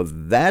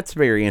 that's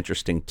very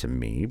interesting to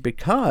me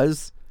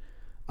because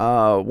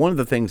one of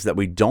the things that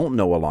we don't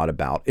know a lot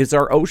about is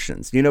our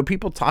oceans.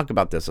 People talk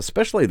about this,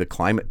 especially the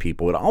climate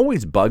people. It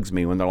always bugs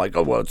me when they're like,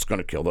 oh, well, it's going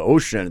to kill the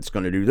ocean. It's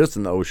going to do this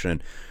in the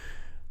ocean.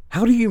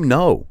 How do you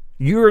know?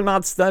 You're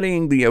not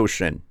studying the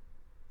ocean.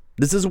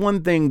 This is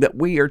one thing that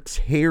we are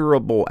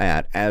terrible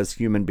at as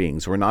human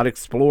beings. We're not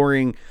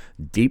exploring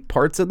deep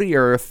parts of the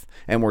earth,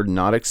 and we're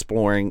not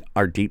exploring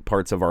our deep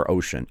parts of our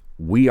ocean.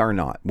 We are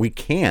not. We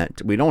can't.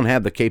 We don't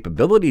have the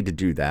capability to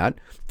do that,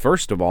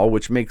 first of all,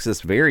 which makes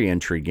this very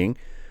intriguing,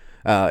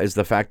 is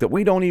the fact that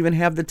we don't even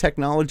have the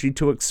technology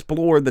to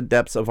explore the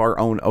depths of our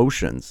own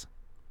oceans.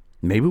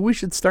 Maybe we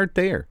should start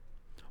there.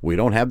 We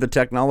don't have the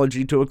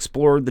technology to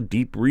explore the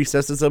deep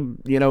recesses of,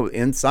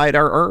 inside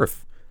our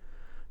earth.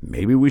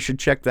 Maybe we should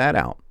check that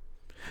out.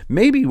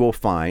 Maybe we'll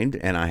find,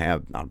 and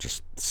I'll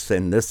just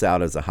send this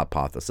out as a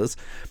hypothesis,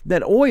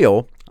 that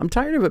oil, I'm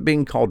tired of it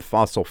being called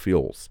fossil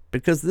fuels,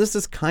 because this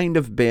has kind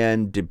of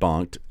been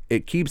debunked.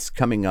 It keeps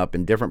coming up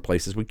in different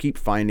places. We keep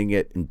finding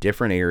it in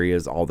different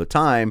areas all the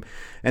time.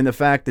 And the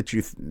fact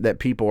that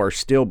people are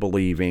still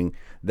believing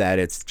that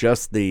it's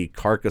just the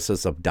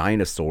carcasses of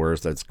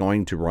dinosaurs that's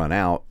going to run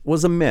out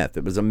was a myth.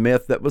 It was a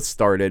myth that was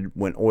started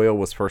when oil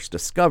was first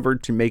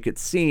discovered to make it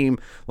seem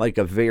like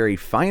a very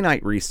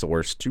finite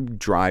resource to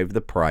drive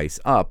the price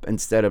up,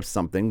 instead of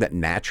something that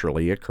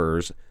naturally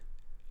occurs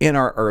in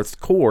our Earth's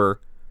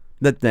core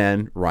that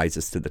then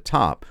rises to the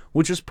top,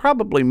 which is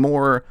probably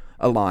more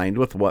aligned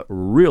with what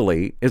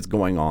really is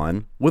going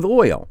on with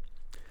oil.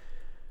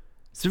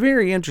 It's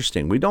very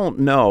interesting. We don't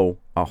know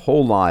a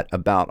whole lot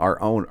about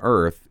our own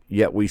Earth,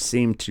 yet we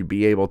seem to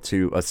be able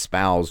to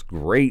espouse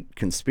great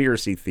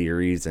conspiracy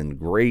theories and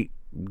great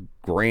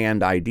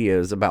grand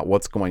ideas about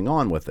what's going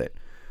on with it.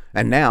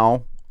 And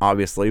now,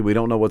 obviously, we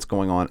don't know what's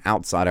going on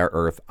outside our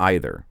Earth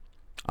either.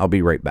 I'll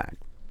be right back.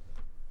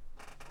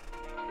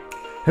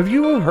 Have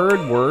you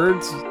heard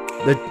words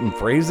and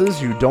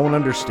phrases you don't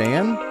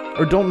understand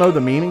or don't know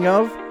the meaning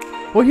of?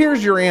 Well,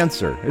 here's your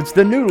answer. It's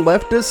the new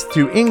Leftist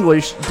to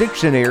English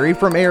Dictionary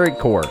from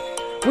AricCore.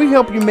 We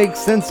help you make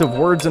sense of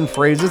words and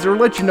phrases or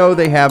let you know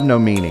they have no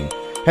meaning.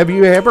 Have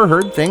you ever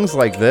heard things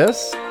like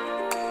this? Brock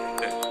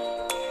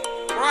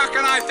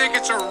and I think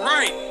it's a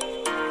right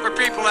for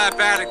people to have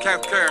bad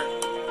health care.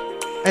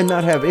 And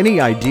not have any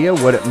idea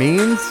what it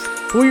means?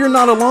 Well, you're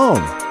not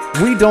alone.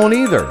 We don't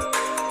either.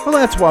 Well,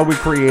 that's why we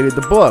created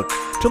the book,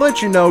 to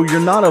let you know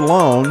you're not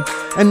alone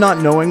and not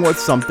knowing what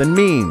something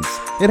means.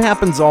 It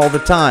happens all the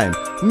time.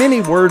 Many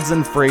words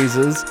and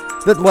phrases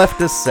that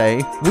leftists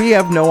say, we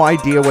have no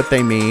idea what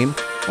they mean,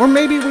 or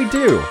maybe we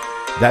do.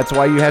 That's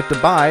why you have to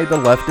buy the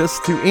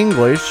Leftist to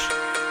English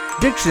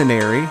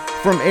Dictionary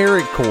from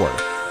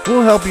AricCore.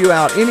 We'll help you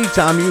out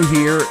anytime you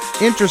hear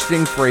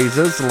interesting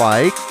phrases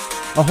like,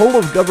 a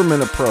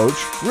whole-of-government approach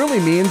really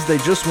means they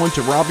just want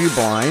to rob you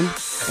blind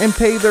and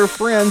pay their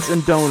friends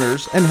and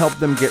donors and help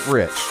them get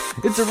rich.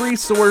 It's a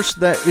resource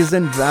that is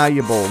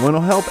invaluable and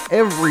will help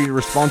every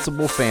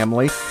responsible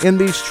family in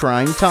these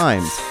trying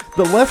times.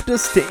 The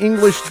Leftist to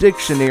English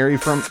Dictionary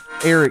from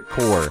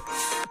AricCore.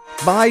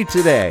 Buy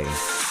today.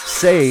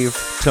 Save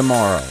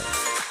tomorrow.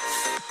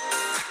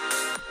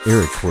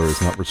 AricCore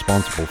is not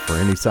responsible for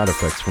any side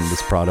effects from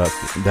this product.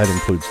 That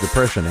includes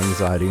depression,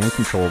 anxiety,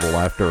 uncontrollable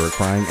laughter or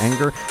crying,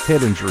 anger,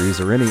 head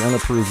injuries, or any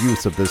unapproved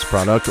use of this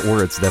product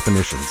or its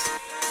definitions.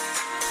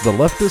 The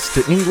Leftist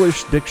to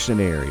English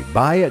Dictionary.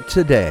 Buy it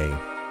today.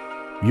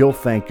 You'll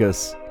thank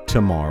us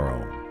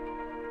tomorrow.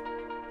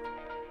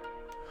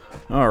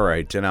 All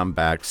right, and I'm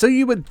back. So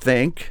you would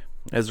think,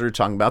 as we were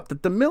talking about,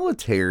 that the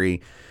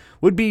military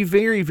would be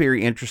very,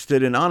 very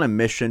interested and on a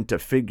mission to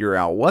figure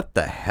out what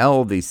the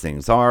hell these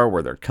things are,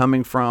 where they're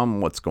coming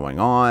from, what's going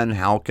on,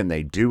 how can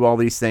they do all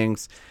these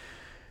things.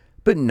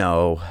 But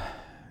no,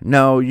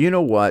 you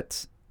know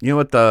what? You know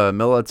what, the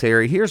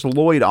military, here's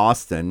Lloyd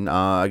Austin,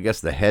 I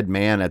guess the head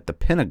man at the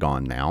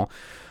Pentagon now.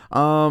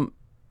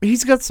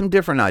 He's got some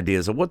different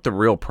ideas of what the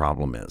real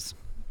problem is.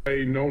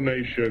 No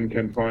nation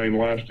can find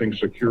lasting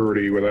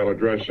security without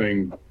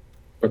addressing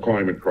the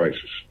climate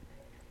crisis.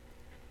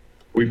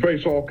 We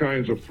face all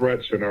kinds of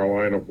threats in our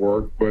line of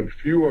work, but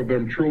few of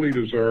them truly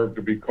deserve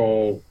to be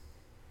called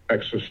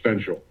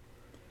existential.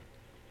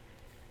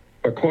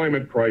 The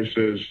climate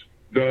crisis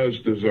does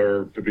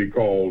deserve to be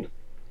called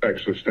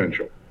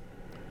existential.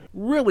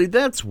 Really,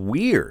 that's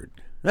weird.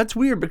 That's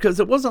weird because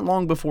it wasn't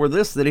long before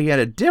this that he had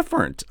a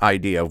different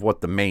idea of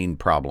what the main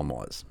problem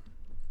was.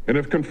 And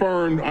if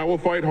confirmed, I will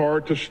fight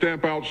hard to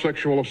stamp out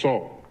sexual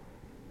assault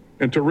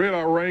and to rid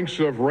our ranks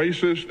of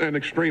racist and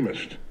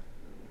extremists.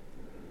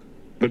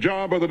 The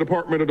job of the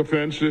Department of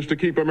Defense is to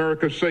keep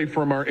America safe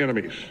from our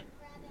enemies.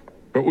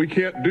 But we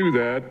can't do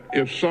that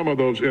if some of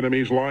those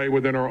enemies lie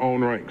within our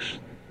own ranks.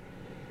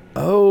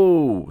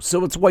 Oh,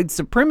 so it's white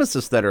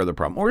supremacists that are the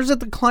problem. Or is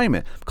it the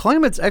climate?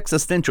 Climate's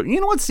existential.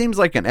 You know what seems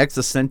like an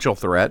existential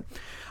threat?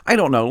 I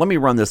don't know. Let me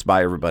run this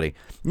by everybody.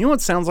 You know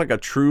what sounds like a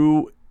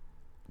true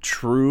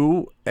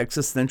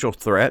existential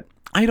threat?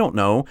 I don't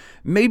know.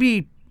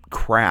 Maybe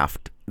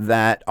craft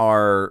that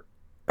are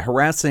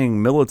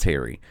harassing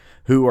military,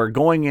 who are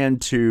going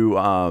into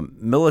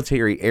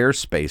military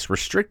airspace,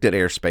 restricted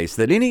airspace,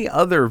 that any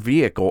other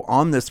vehicle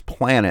on this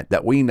planet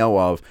that we know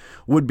of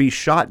would be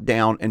shot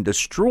down and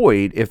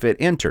destroyed if it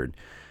entered.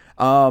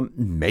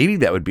 Maybe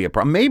that would be a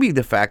problem. Maybe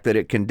the fact that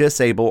it can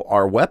disable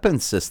our weapon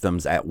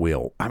systems at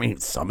will. I mean,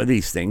 some of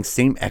these things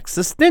seem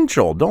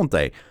existential, don't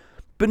they?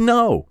 But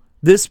no,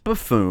 this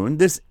buffoon,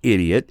 this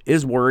idiot,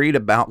 is worried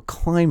about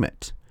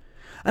climate.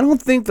 I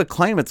don't think the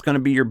climate's going to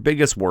be your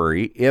biggest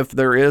worry if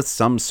there is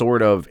some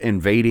sort of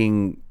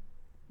invading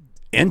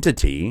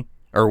entity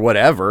or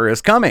whatever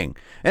is coming.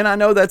 And I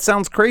know that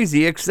sounds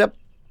crazy, except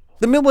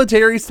the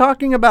military's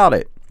talking about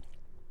it.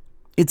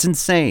 It's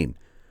insane.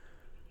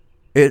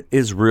 It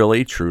is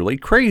really, truly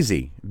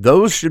crazy.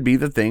 Those should be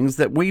the things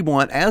that we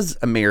want as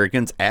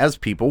Americans, as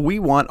people. We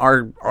want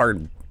our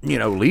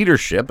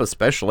leadership,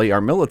 especially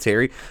our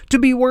military, to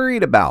be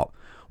worried about.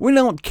 We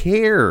don't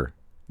care.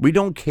 We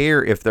don't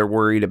care if they're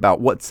worried about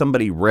what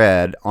somebody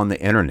read on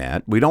the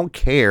internet. We don't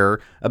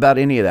care about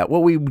any of that.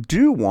 What we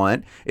do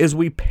want is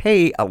we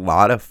pay a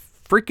lot of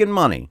freaking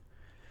money.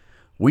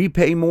 We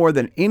pay more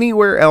than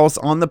anywhere else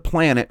on the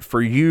planet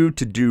for you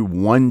to do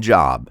one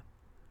job: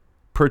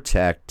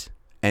 protect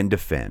and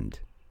defend.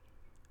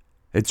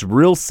 It's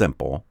real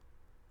simple.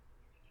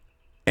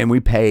 And we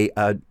pay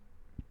a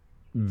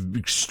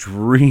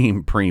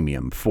extreme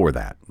premium for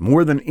that.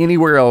 More than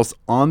anywhere else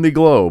on the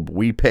globe,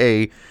 we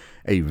pay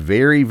a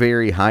very,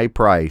 very high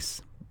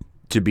price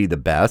to be the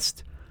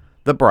best,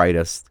 the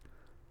brightest,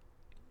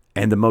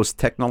 and the most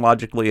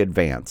technologically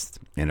advanced.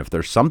 And if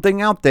there's something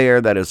out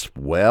there that is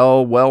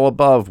well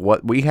above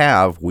what we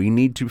have, we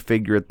need to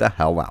figure it the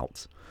hell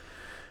out.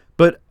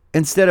 But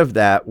instead of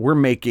that, we're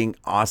making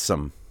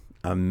awesome,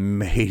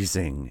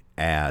 amazing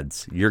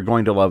ads. You're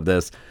going to love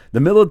this.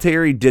 The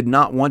military did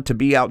not want to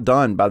be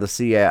outdone by the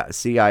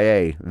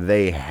CIA.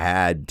 They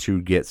had to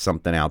get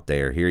something out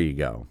there. Here you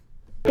go.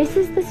 This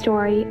is the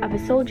story of a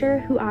soldier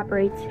who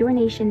operates your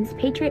nation's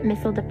Patriot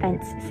missile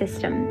defense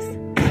systems.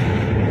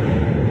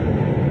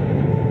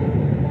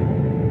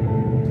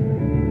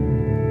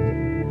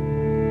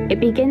 It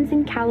begins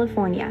in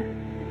California,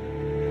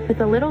 with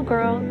a little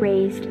girl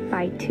raised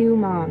by two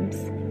moms.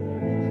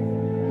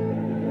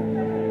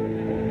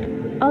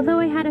 Although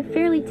I had a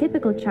fairly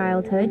typical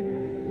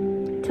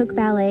childhood, took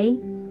ballet,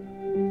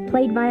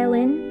 played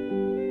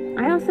violin,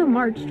 I also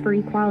marched for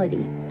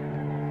equality.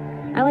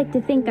 I like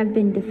to think I've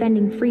been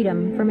defending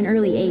freedom from an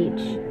early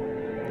age.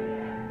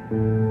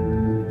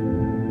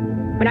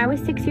 When I was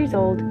 6 years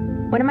old,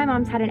 one of my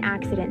moms had an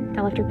accident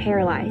that left her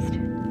paralyzed.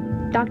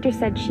 Doctors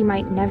said she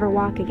might never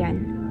walk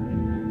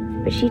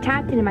again. But she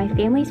tapped into my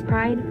family's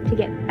pride to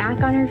get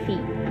back on her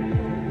feet,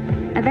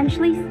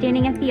 eventually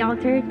standing at the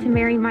altar to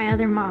marry my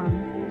other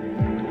mom.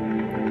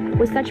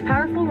 With such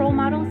powerful role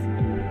models,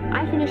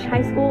 I finished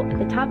high school at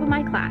the top of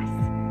my class,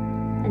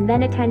 and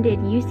then attended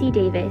UC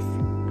Davis,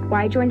 where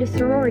I joined a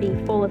sorority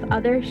full of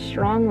other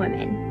strong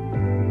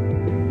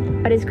women.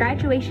 But as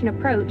graduation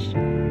approached,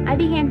 I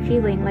began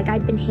feeling like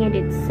I'd been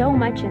handed so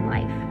much in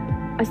life,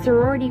 a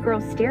sorority girl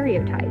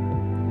stereotype.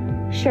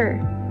 Sure,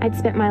 I'd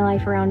spent my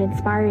life around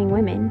inspiring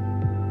women,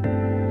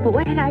 but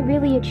what had I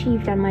really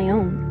achieved on my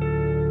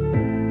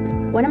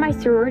own? One of my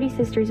sorority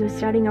sisters was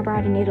studying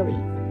abroad in Italy.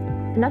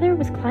 Another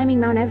was climbing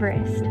Mount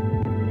Everest.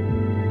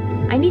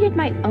 I needed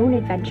my own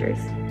adventures,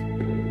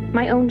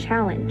 my own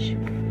challenge.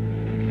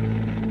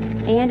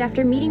 And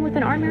after meeting with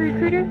an Army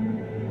recruiter,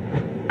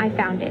 I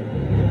found it.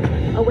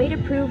 A way to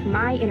prove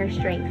my inner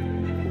strength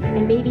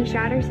and maybe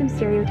shatter some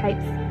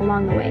stereotypes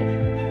along the way.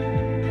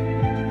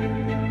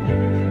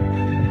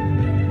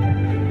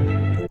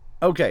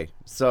 Okay,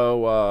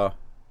 so,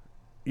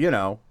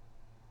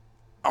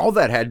 all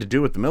that had to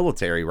do with the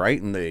military, right?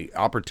 And the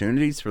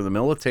opportunities for the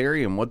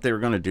military and what they were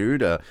going to do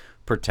to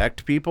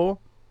protect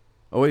people.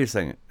 Oh, wait a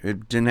second.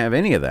 It didn't have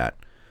any of that.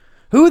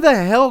 Who the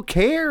hell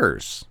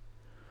cares?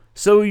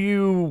 So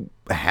you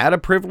had a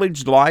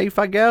privileged life,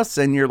 I guess,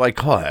 and you're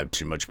like, oh, I have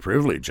too much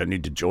privilege. I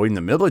need to join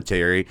the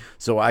military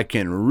so I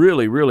can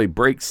really, really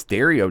break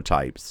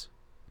stereotypes.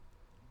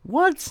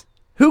 What?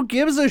 Who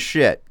gives a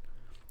shit?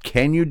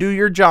 Can you do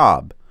your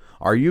job?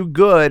 Are you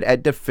good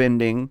at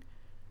defending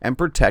and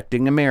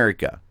protecting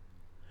America?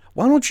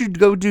 Why don't you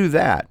go do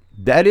that?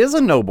 That is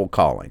a noble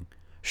calling.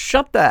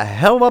 Shut the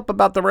hell up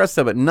about the rest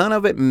of it. None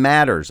of it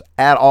matters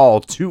at all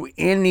to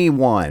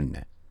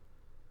anyone.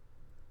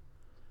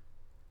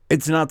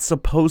 It's not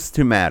supposed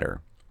to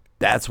matter.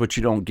 That's what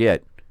you don't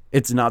get.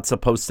 It's not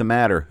supposed to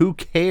matter. Who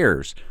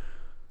cares?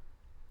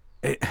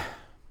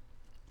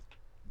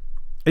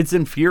 It's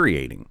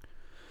infuriating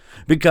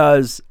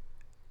because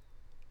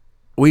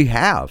we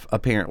have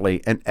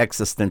apparently an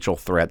existential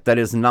threat that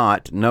is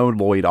not, no,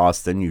 Lloyd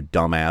Austin, you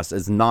dumbass,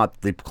 is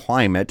not the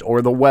climate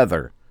or the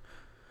weather.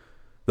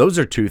 Those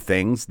are two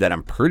things that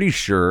I'm pretty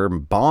sure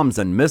bombs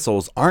and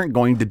missiles aren't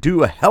going to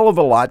do a hell of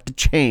a lot to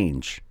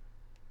change.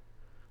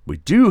 We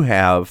do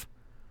have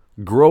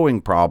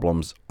growing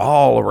problems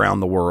all around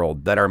the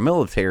world that our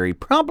military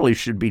probably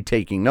should be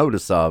taking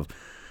notice of,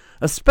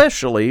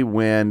 especially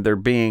when they're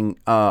being,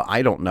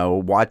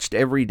 watched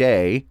every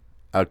day,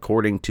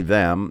 according to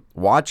them,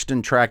 watched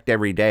and tracked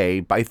every day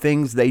by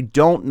things they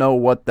don't know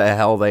what the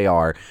hell they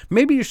are.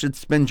 Maybe you should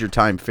spend your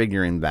time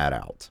figuring that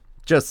out.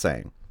 Just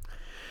saying.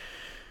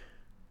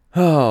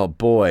 Oh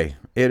boy,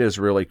 it is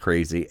really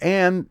crazy.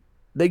 And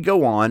they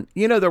go on,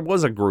 there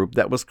was a group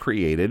that was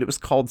created. It was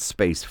called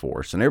Space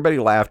Force, and everybody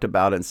laughed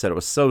about it and said it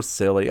was so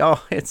silly.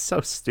 Oh, it's so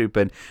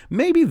stupid.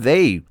 Maybe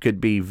they could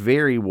be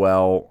very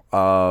well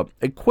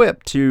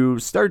equipped to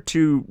start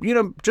to,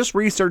 just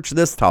research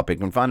this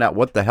topic and find out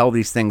what the hell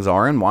these things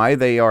are and why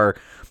they are,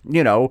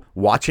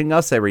 watching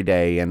us every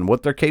day and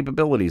what their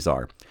capabilities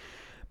are.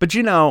 But,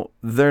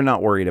 they're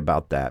not worried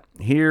about that.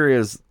 Here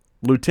is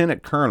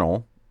Lieutenant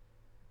Colonel,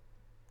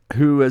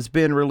 who has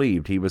been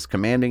relieved. He was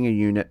commanding a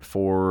unit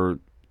for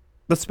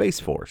the Space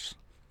Force,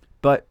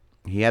 but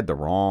he had the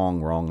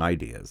wrong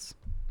ideas.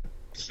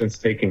 Since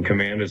taking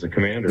command as a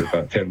commander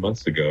about 10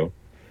 months ago,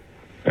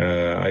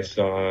 I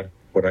saw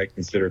what I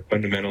consider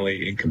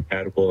fundamentally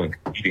incompatible and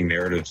competing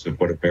narratives of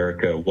what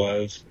America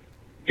was,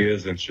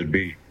 is, and should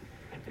be.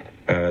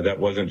 That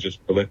wasn't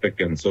just prolific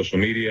in social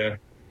media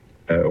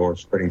or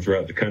spreading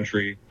throughout the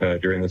country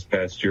during this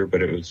past year,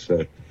 but it was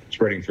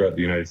spreading throughout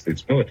the United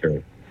States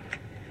military.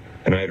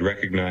 And I had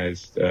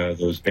recognized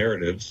those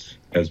narratives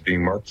as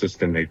being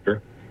Marxist in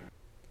nature.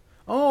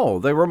 Oh,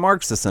 they were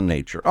Marxist in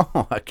nature.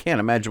 Oh, I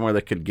can't imagine where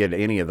they could get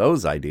any of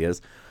those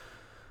ideas.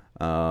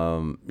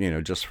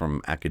 Just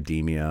from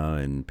academia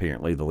and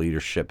apparently the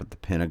leadership at the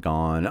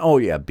Pentagon. Oh,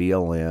 yeah,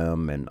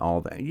 BLM and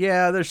all that.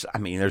 Yeah, there's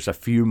a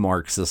few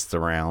Marxists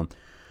around.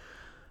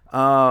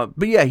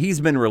 But yeah,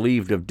 he's been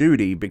relieved of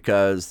duty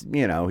because,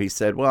 he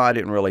said, well, I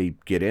didn't really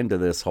get into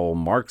this whole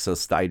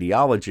Marxist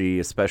ideology,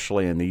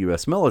 especially in the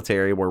U.S.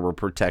 military where we're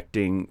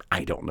protecting,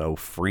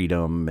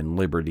 freedom and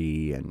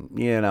liberty. And,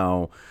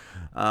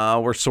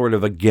 we're sort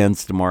of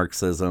against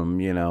Marxism,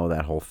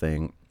 that whole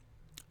thing.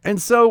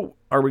 And so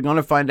are we going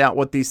to find out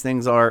what these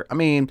things are?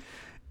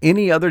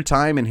 Any other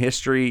time in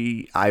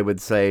history, I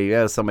would say,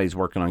 yeah, somebody's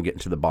working on getting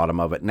to the bottom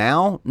of it.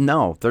 Now,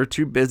 no, they're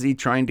too busy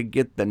trying to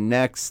get the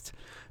next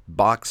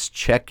box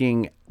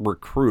checking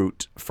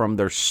recruit from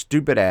their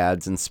stupid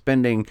ads and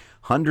spending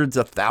hundreds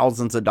of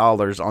thousands of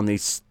dollars on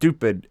these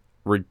stupid,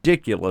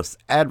 ridiculous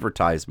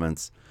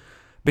advertisements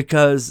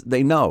because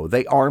they know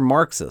they are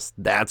Marxists.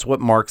 That's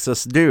what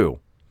Marxists do.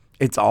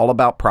 It's all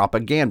about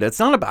propaganda. It's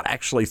not about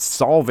actually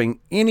solving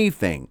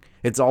anything.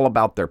 It's all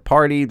about their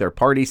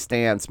party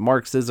stance.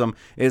 Marxism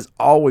is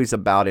always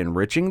about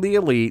enriching the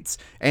elites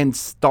and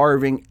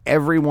starving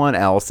everyone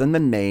else in the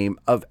name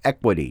of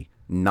equity,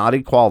 not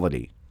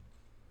equality.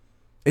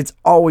 It's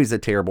always a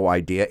terrible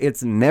idea.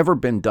 It's never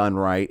been done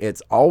right.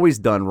 It's always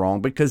done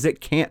wrong because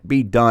it can't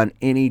be done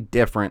any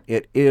different.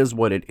 It is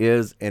what it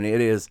is, and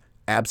it is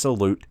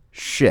absolute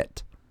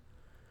shit.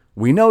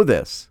 We know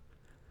this.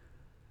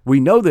 We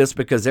know this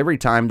because every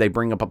time they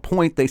bring up a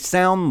point, they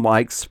sound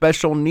like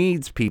special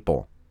needs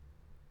people.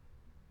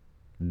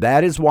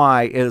 That is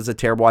why it is a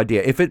terrible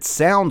idea. If it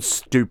sounds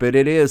stupid,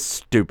 it is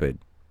stupid.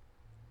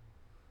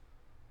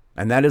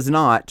 And that is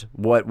not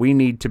what we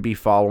need to be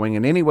following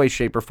in any way,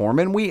 shape, or form.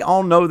 And we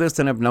all know this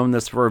and have known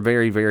this for a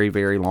very, very,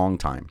 very long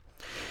time.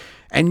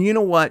 And you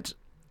know what?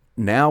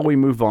 Now we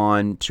move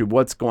on to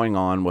what's going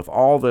on with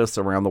all this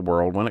around the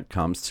world when it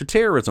comes to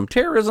terrorism.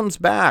 Terrorism's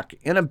back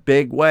in a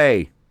big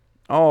way.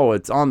 Oh,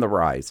 it's on the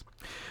rise.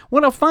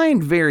 What I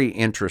find very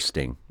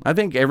interesting, I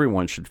think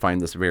everyone should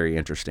find this very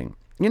interesting,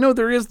 You know,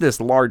 there is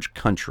this large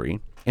country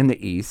in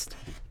the East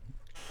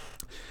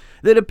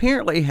that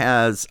apparently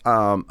has,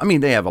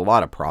 they have a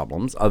lot of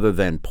problems other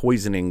than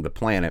poisoning the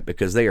planet,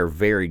 because they are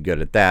very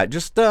good at that.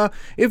 Just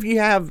if you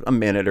have a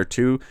minute or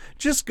two,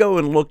 just go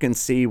and look and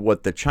see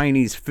what the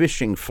Chinese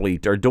fishing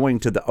fleet are doing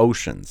to the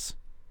oceans.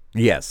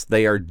 Yes,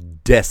 they are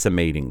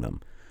decimating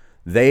them.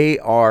 They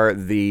are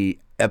the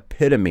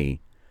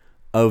epitome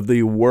of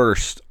the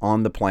worst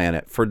on the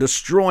planet for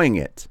destroying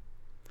it.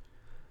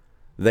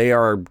 They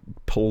are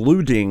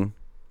polluting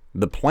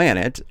the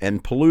planet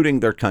and polluting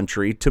their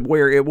country to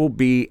where it will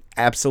be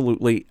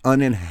absolutely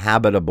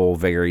uninhabitable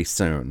very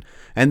soon.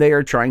 And they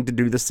are trying to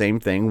do the same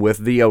thing with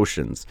the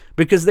oceans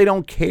because they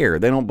don't care.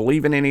 They don't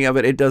believe in any of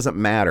it. It doesn't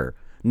matter.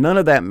 None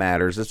of that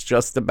matters. It's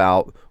just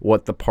about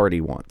what the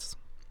party wants.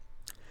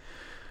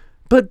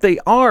 But they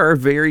are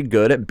very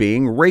good at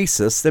being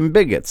racists and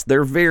bigots.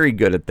 They're very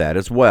good at that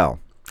as well.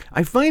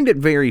 I find it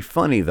very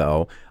funny,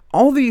 though.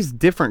 All these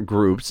different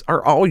groups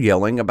are all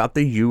yelling about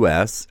the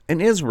U.S.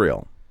 and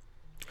Israel.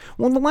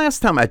 Well, the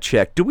last time I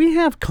checked, do we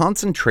have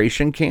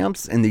concentration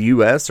camps in the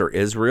U.S. or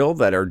Israel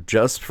that are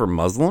just for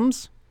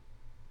Muslims?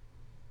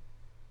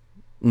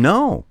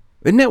 No.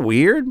 Isn't that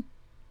weird?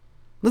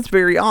 That's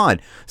very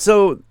odd.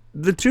 So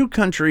the two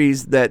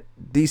countries that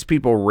these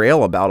people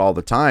rail about all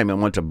the time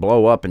and want to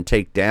blow up and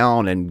take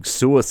down and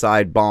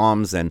suicide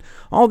bombs and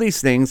all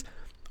these things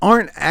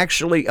aren't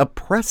actually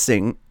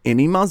oppressing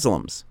any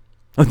Muslims.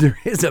 There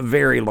is a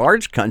very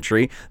large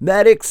country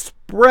that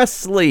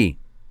expressly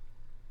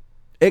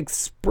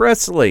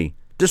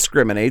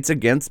discriminates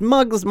against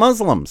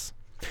Muslims.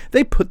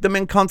 They put them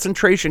in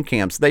concentration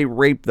camps. They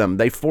rape them.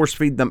 They force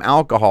feed them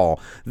alcohol.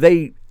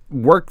 They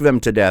work them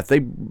to death.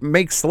 They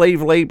make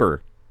slave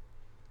labor.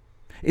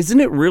 Isn't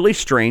it really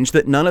strange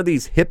that none of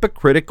these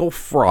hypocritical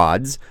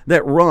frauds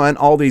that run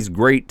all these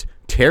great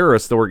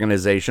terrorist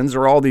organizations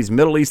or all these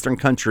Middle Eastern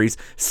countries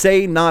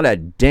say not a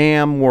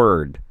damn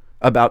word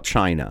about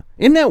China?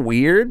 Isn't that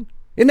weird?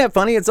 Isn't that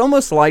funny? It's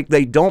almost like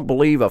they don't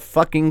believe a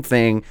fucking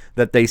thing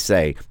that they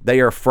say. They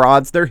are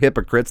frauds. They're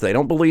hypocrites. They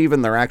don't believe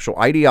in their actual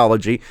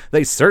ideology.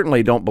 They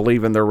certainly don't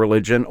believe in their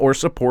religion or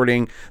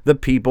supporting the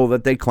people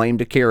that they claim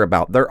to care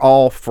about. They're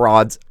all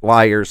frauds,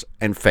 liars,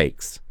 and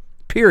fakes.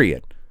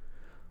 Period.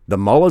 The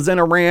mullahs in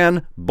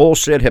Iran,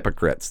 bullshit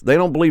hypocrites. They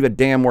don't believe a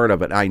damn word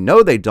of it. I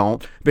know they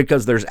don't,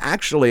 because there's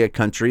actually a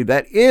country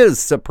that is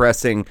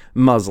suppressing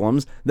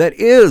Muslims, that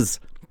is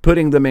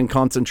putting them in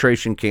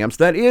concentration camps,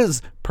 that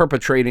is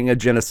perpetrating a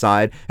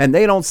genocide, and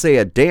they don't say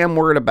a damn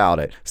word about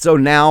it. So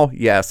now,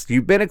 yes,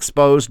 you've been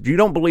exposed. You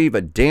don't believe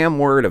a damn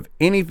word of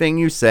anything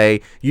you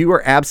say. You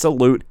are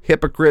absolute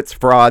hypocrites,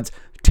 frauds.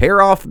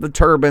 Tear off the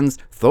turbans,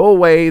 throw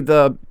away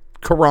the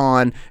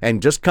Quran,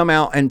 and just come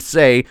out and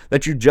say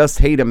that you just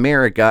hate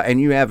America and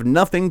you have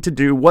nothing to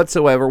do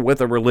whatsoever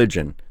with a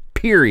religion.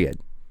 Period.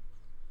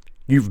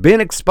 You've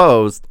been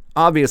exposed,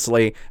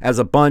 obviously, as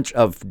a bunch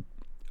of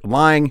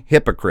lying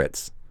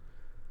hypocrites.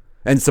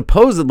 And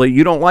supposedly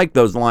you don't like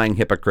those lying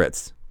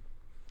hypocrites.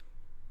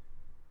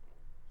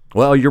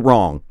 Well, you're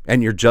wrong,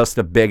 and you're just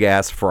a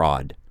big-ass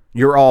fraud.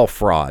 You're all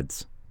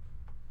frauds.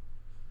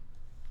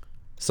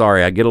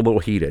 Sorry, I get a little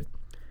heated.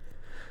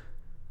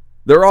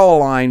 They're all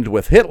aligned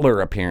with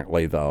Hitler,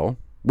 apparently, though,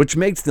 which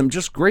makes them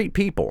just great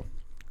people.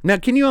 Now,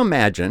 can you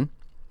imagine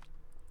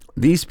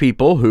these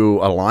people who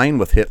align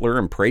with Hitler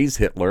and praise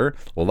Hitler,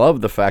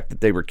 love the fact that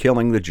they were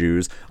killing the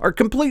Jews, are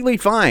completely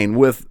fine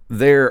with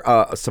their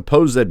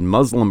supposed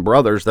Muslim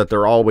brothers that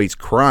they're always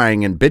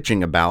crying and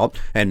bitching about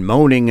and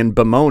moaning and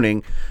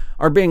bemoaning,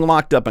 are being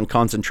locked up in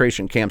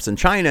concentration camps in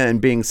China and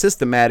being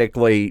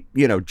systematically,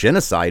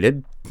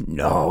 genocided?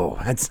 No,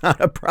 that's not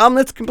a problem.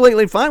 That's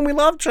completely fine. We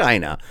love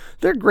China.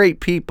 They're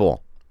great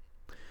people.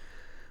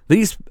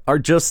 These are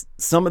just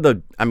some of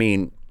the,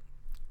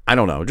 I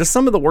don't know, just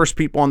some of the worst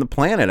people on the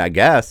planet, I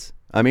guess.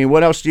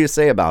 What else do you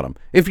say about them?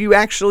 If you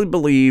actually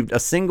believed a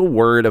single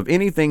word of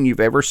anything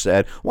you've ever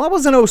said, why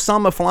wasn't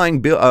Osama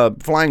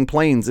flying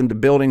planes into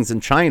buildings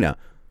in China?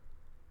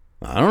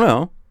 I don't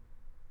know.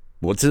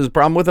 What's his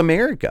problem with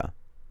America?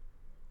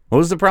 What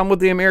was the problem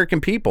with the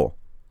American people?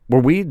 Were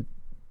we,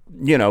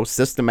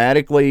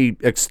 systematically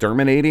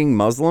exterminating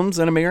Muslims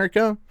in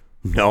America?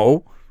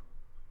 No.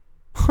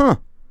 Huh.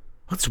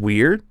 That's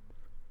weird.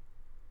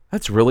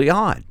 That's really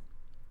odd.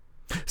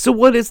 So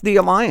what is the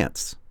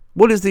alliance?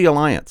 What is the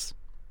alliance?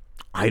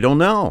 I don't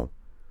know.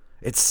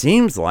 It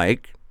seems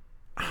like,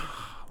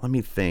 let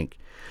me think.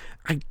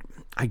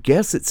 I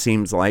guess it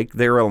seems like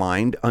they're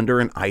aligned under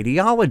an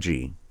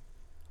ideology.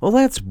 Well,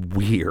 that's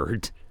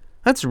weird.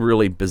 That's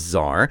really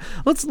bizarre.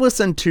 Let's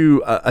listen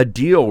to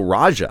Adil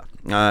Raja.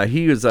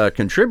 He is a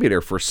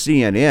contributor for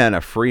CNN,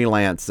 a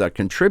freelance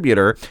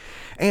contributor,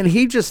 and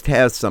he just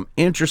has some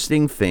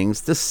interesting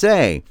things to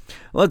say.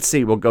 Let's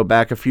see, we'll go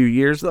back a few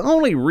years. The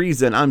only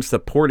reason I'm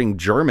supporting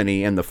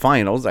Germany in the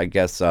finals, I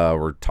guess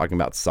we're talking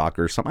about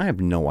soccer or something. I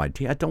have no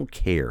idea. I don't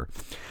care.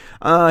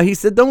 He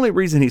said the only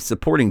reason he's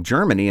supporting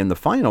Germany in the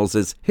finals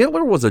is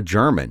Hitler was a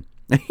German,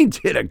 and he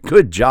did a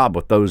good job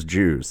with those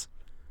Jews.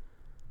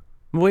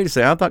 Wait a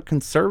second, I thought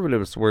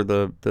conservatives were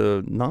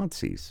the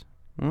Nazis.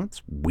 Well,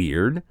 that's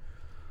weird.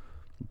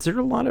 Is there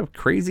a lot of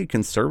crazy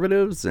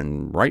conservatives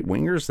and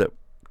right-wingers that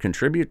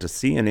contribute to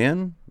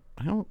CNN?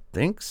 I don't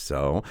think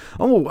so.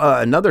 Oh,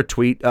 another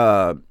tweet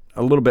a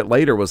little bit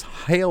later was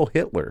Hail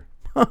Hitler.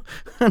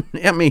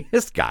 I mean,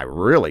 this guy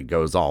really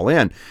goes all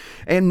in.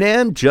 And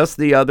then just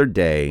the other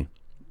day,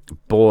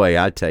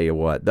 boy, I tell you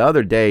what, the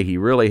other day he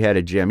really had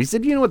a gem. He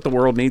said, you know what the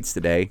world needs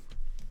today?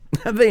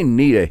 They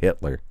need a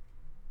Hitler.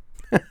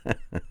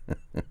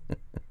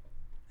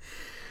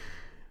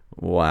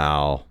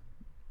 Wow.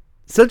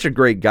 Such a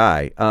great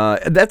guy.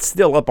 That's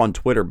still up on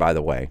Twitter, by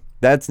the way.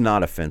 That's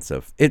not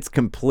offensive. It's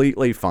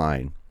completely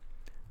fine.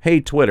 Hey,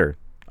 Twitter,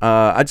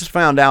 I just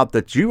found out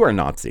that you are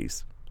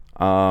Nazis.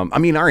 I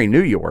mean, I already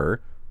knew you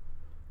were,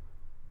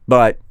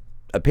 but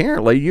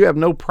apparently you have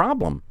no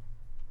problem.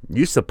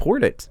 You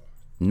support it.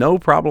 No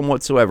problem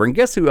whatsoever. And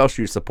guess who else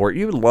you support?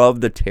 You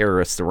love the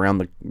terrorists around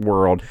the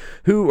world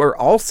who are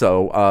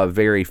also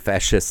very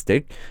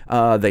fascistic.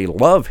 They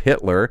love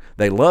Hitler.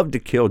 They love to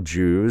kill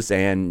Jews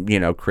and,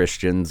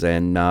 Christians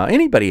and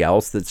anybody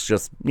else that's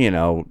just,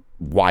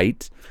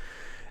 white.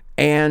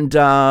 And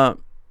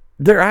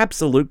they're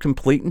absolute,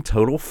 complete, and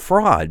total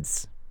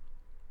frauds.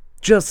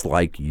 Just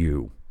like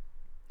you.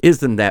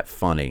 Isn't that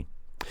funny?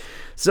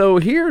 So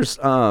here's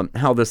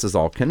how this is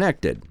all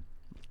connected.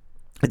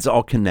 It's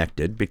all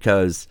connected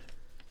because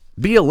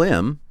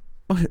BLM,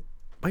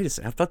 wait a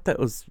second, I thought that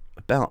was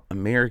about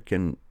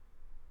American,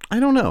 I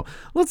don't know.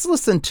 Let's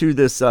listen to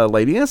this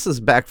lady. This is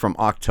back from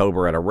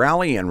October at a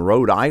rally in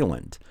Rhode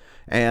Island.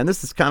 And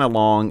this is kind of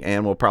long,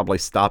 and we'll probably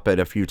stop it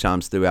a few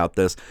times throughout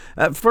this.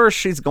 At first,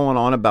 she's going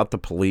on about the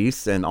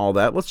police and all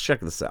that. Let's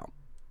check this out.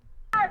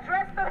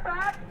 Address the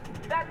fact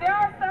that there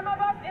are some of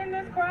us in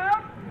this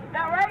crowd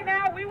that right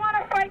now we want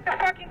to fight the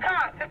fucking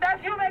cops. If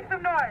that's you, make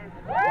some noise.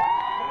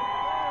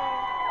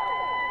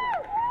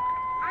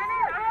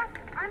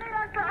 I need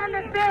us to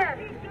understand,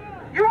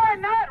 you are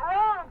not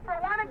wrong for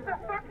wanting to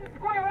fucking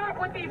square off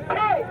with these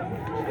pigs.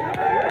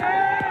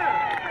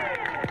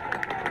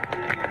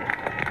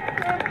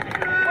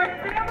 When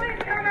families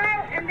come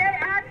out and they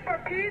ask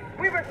for peace,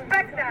 we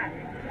respect that.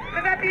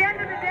 Because at the end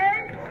of the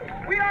day,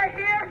 we are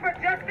here for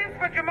justice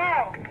for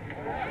Jamal.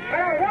 But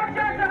I want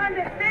y'all to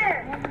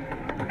understand,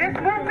 this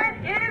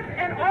movement is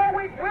and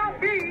always will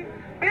be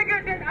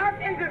bigger than us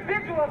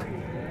individually.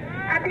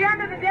 At the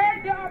end of the day,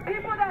 there are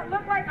people that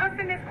look like us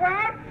in this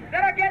crowd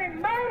that are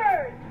getting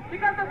murdered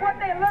because of what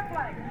they look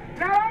like.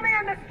 Not only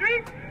in the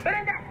streets, but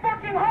in their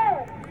fucking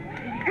homes.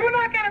 You're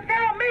not going to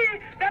tell me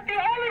that the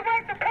only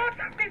way to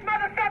protest these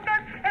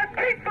motherfuckers is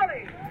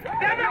peacefully.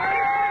 They're not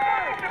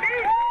peacefully to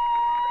me.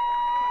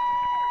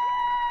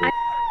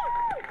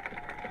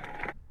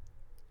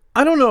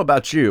 I don't know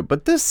about you,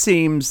 but this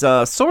seems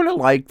sort of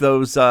like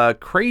those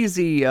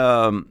crazy,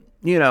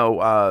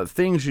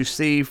 things you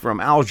see from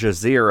Al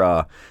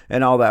Jazeera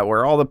and all that,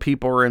 where all the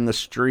people are in the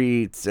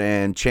streets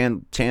and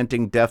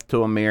chanting death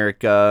to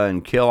America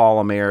and kill all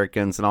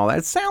Americans and all that.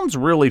 It sounds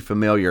really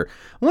familiar.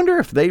 I wonder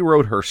if they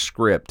wrote her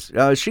script.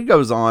 She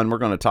goes on. We're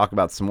going to talk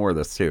about some more of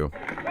this, too.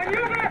 When you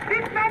got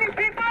these many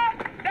people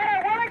that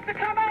are willing to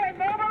come out and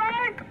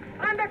mobilize,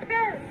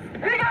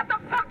 understand, they got the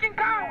fucking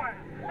power.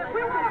 If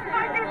we want to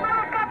fight these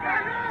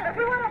motherfuckers, if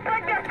we want to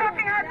break their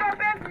fucking heads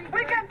open,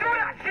 we can do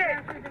that shit.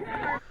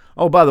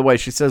 Oh, by the way,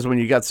 she says when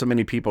you got so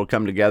many people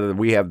come together,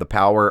 we have the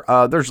power.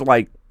 There's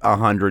like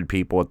 100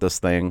 people at this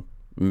thing,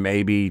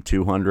 maybe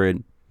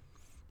 200.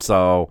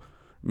 So,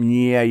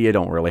 yeah, you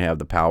don't really have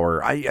the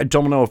power. I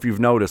don't know if you've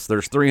noticed,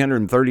 there's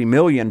 330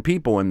 million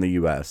people in the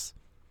U.S.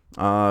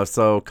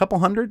 So a couple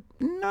hundred,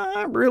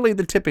 not really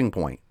the tipping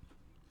point.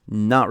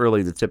 Not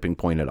really the tipping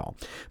point at all.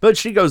 But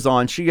she goes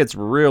on. She gets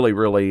really,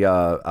 really,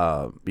 yeah.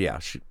 Don't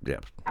let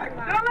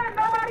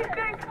nobody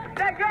think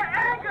that your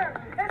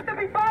anger is to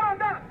be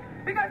bottled up.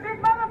 Because these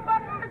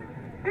motherfuckers,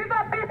 these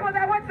are people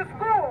that went to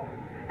school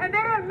and they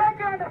didn't make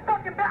it on the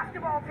fucking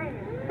basketball team.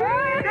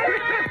 They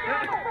didn't make it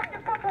on the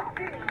fucking football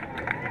team.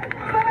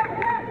 So they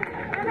went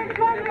and they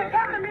joined the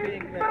academy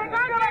so they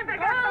got some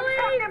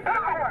fucking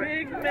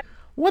power.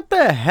 What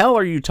the hell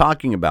are you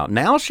talking about?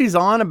 Now she's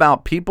on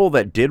about people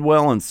that did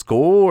well in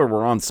school or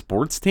were on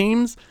sports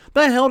teams?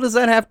 The hell does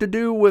that have to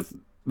do with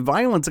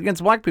violence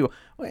against black people?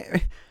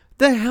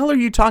 The hell are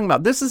you talking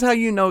about? This is how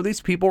you know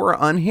these people are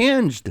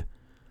unhinged.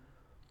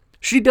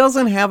 She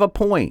doesn't have a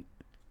point.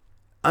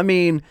 I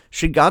mean,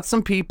 she got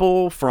some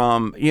people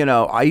from,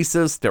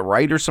 ISIS to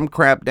write her some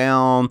crap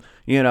down,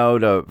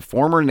 to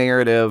form her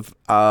narrative,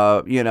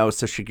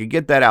 so she could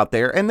get that out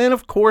there. And then,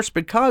 of course,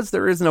 because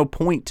there is no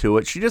point to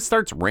it, she just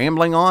starts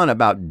rambling on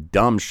about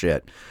dumb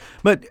shit.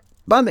 But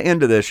by the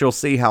end of this, you'll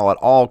see how it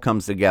all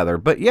comes together.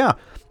 But yeah,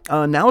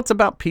 now it's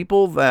about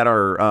people that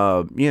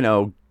are,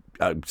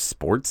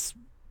 sports,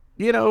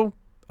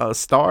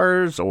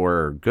 stars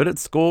or good at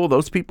school.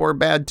 Those people are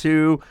bad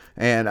too.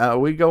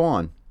 And we go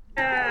on.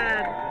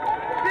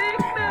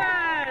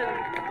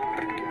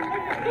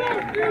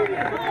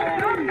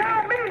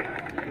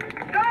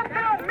 Don't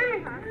tell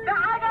me that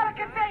I gotta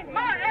contain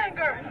my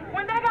anger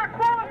when they got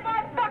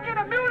qualified fucking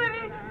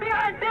immunity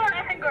behind their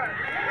anger.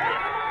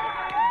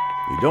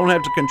 You don't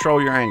have to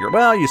control your anger.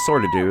 Well, you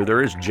sort of do.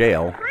 There is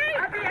jail.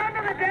 At the end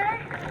of the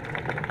day,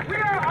 we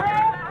are all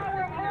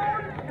our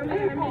own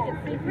people.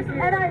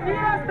 And I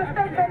need us to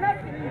stay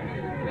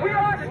connected. We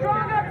are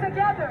stronger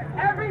together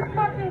every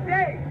fucking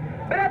day.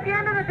 But at the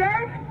end of the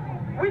day,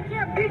 we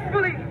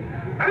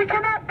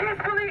cannot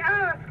peacefully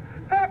ask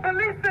for a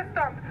police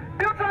system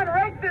built on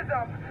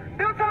racism,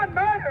 built on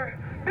murder,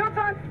 built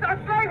on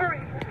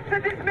slavery to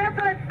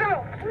dismantle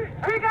itself.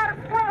 We gotta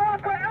square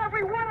up for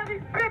every one of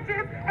these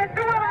bitches and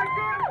do what I did.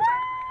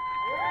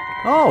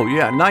 Oh,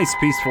 yeah, nice,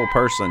 peaceful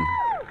person.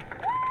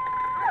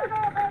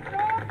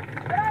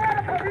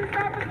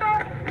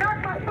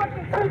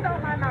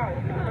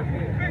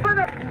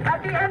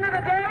 At the end of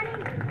the day,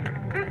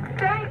 this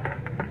state,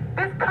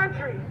 this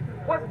country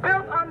was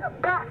built on the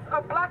backs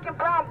of black and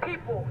brown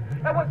people.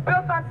 It was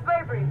built on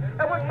slavery.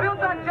 It was built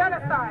on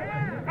genocide.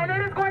 And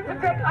it is going to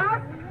take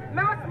us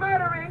mass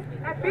murdering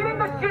and beating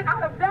the shit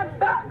out of them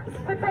back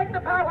to take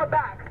the power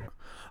back.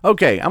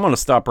 Okay, I'm going to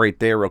stop right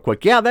there real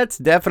quick. Yeah, that's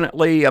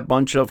definitely a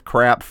bunch of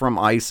crap from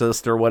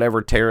ISIS or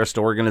whatever terrorist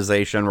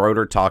organization wrote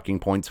her talking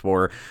points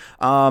for.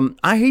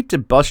 I hate to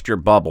bust your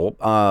bubble,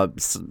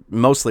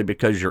 mostly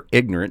because you're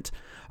ignorant.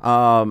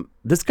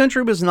 This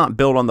country was not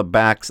built on the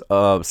backs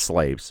of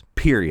slaves,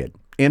 period.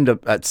 End of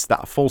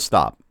stop, full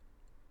stop.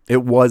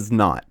 It was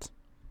not.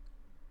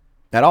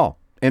 At all.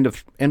 End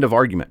of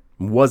argument.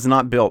 Was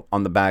not built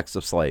on the backs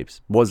of slaves.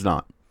 Was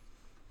not.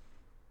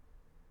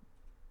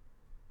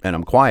 And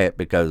I'm quiet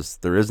because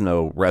there is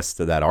no rest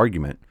to that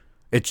argument.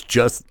 It's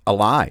just a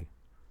lie.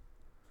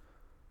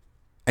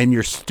 And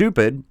you're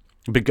stupid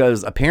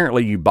because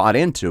apparently you bought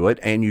into it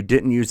and you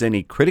didn't use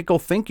any critical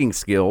thinking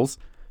skills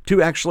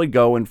to actually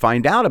go and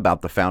find out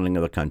about the founding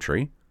of the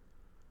country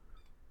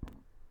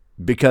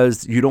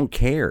because you don't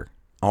care.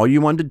 All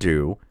you want to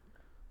do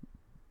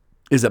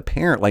is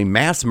apparently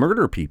mass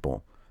murder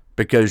people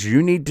because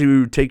you need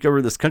to take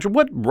over this country.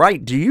 What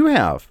right do you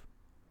have?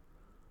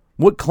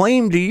 What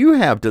claim do you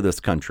have to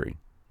this country,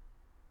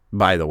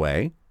 by the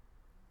way,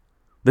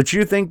 that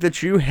you think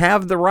that you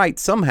have the right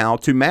somehow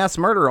to mass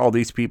murder all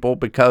these people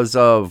because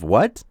of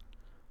what?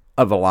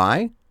 Of a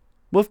lie?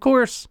 Well, of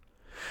course.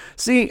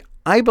 See,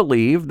 I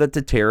believe that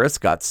the terrorists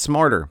got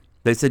smarter.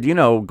 They said,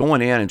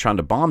 going in and trying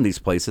to bomb these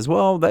places,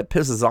 well, that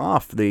pisses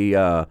off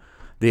the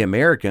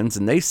Americans,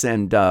 and they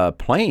send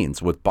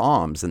planes with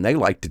bombs, and they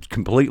like to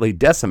completely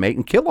decimate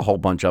and kill a whole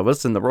bunch of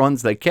us, and the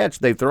ones they catch,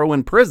 they throw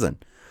in prison.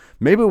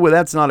 Maybe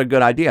that's not a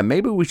good idea.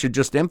 Maybe we should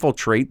just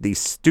infiltrate these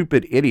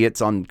stupid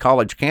idiots on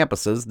college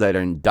campuses that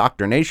are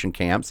indoctrination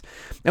camps,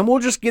 and we'll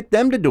just get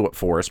them to do it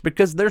for us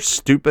because they're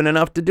stupid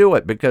enough to do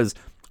it. Because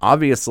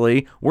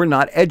obviously we're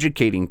not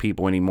educating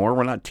people anymore.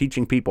 We're not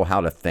teaching people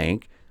how to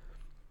think.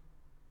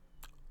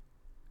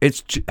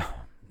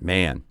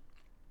 Man.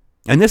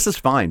 And this is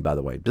fine, by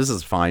the way. This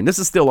is fine. This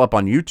is still up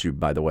on YouTube,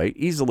 by the way.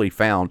 Easily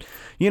found.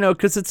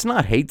 Because it's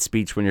not hate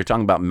speech when you're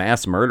talking about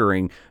mass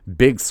murdering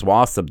big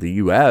swaths of the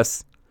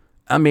U.S.,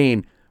 I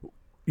mean,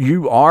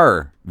 you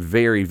are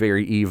very,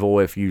 very evil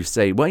if you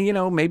say,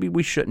 well, maybe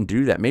we shouldn't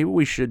do that. Maybe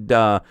we should,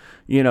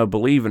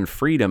 believe in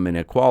freedom and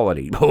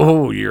equality.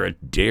 Oh, you're a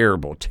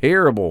terrible,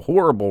 terrible,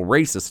 horrible,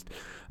 racist,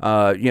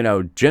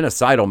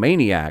 genocidal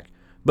maniac.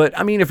 But,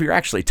 I mean, if you're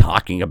actually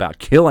talking about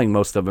killing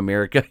most of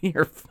America,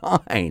 you're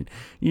fine.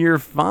 You're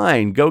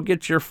fine. Go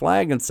get your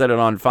flag and set it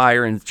on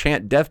fire and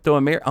chant death to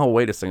America. Oh,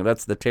 wait a second.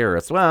 That's the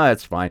terrorists. Well,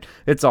 that's fine.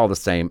 It's all the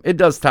same. It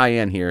does tie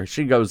in here.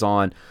 She goes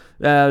on.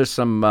 There's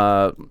some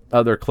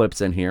other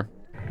clips in here.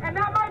 And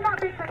that might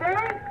not be today,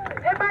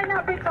 it might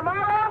not be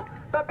tomorrow,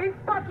 but be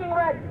fucking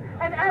ready.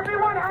 And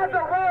everyone has a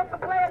role to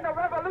play in the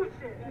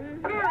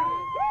revolution. Period.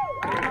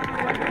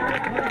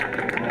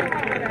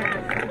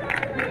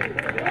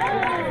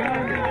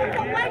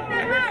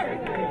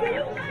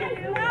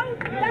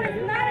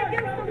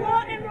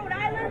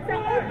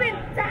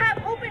 To have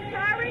open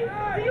carry?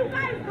 Do you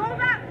guys know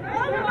that?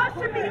 All of us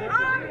should be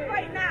armed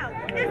right now.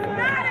 It's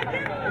not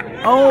against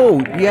the law.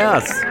 Oh,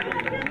 yes.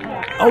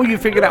 Oh, you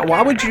figured out.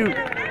 Why would you?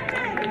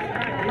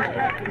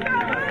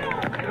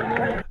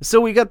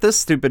 So we got this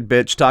stupid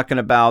bitch talking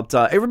about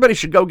everybody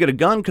should go get a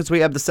gun because we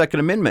have the Second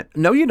Amendment.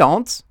 No, you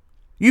don't.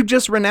 You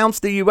just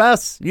renounced the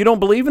U.S. You don't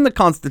believe in the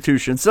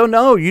Constitution. So,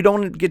 no, you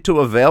don't get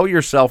to avail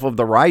yourself of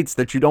the rights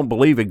that you don't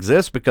believe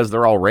exist because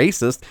they're all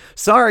racist.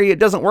 Sorry, it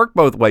doesn't work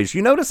both ways.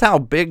 You notice how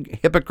big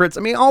hypocrites, I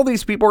mean, all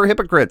these people are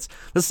hypocrites.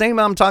 The same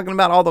I'm talking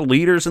about all the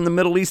leaders in the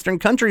Middle Eastern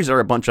countries are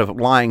a bunch of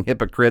lying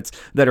hypocrites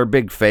that are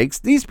big fakes.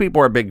 These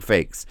people are big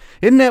fakes.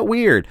 Isn't that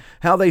weird?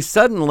 How they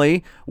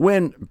suddenly,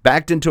 when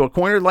backed into a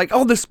corner, like,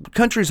 oh, this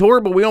country's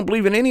horrible. We don't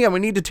believe in any of it. We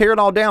need to tear it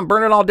all down,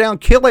 burn it all down,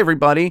 kill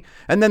everybody.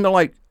 And then they're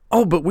like,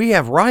 oh, but we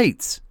have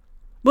rights.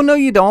 Well, no,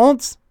 you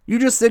don't. You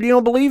just said you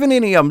don't believe in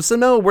any of them. So,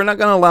 no, we're not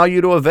going to allow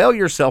you to avail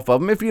yourself of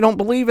them if you don't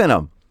believe in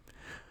them.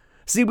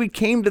 See, we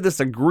came to this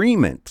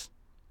agreement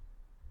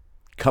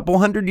a couple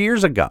hundred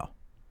years ago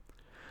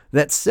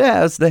that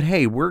says that,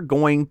 hey, we're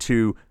going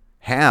to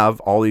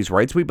have all these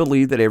rights. We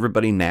believe that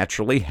everybody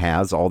naturally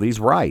has all these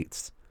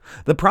rights.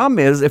 The problem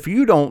is if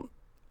you don't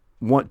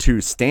want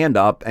to stand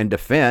up and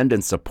defend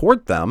and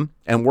support them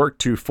and work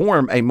to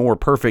form a more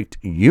perfect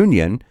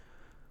union,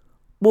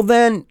 well,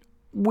 then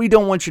we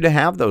don't want you to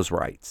have those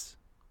rights.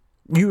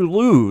 You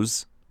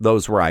lose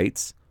those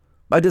rights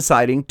by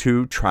deciding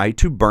to try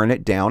to burn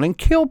it down and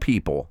kill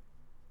people.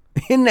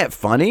 Isn't that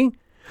funny?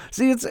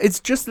 See, it's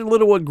just a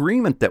little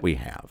agreement that we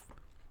have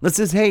that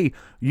says, hey,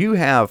 you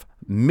have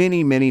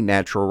many, many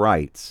natural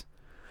rights.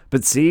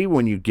 But see,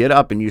 when you get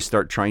up and you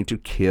start trying to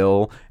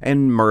kill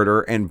and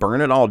murder and burn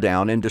it all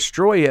down and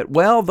destroy it,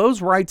 well,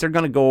 those rights are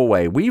going to go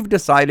away. We've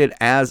decided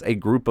as a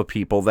group of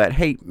people that,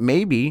 hey,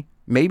 maybe,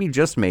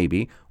 just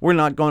maybe, we're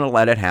not going to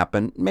let it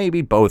happen,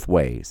 maybe both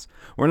ways.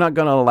 We're not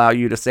going to allow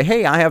you to say,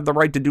 hey, I have the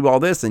right to do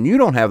all this and you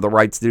don't have the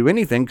rights to do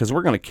anything because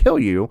we're going to kill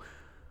you.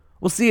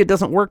 Well, see, it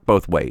doesn't work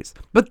both ways.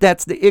 But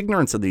that's the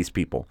ignorance of these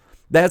people.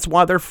 That's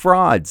why they're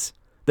frauds.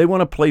 They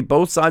want to play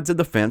both sides of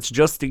the fence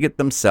just to get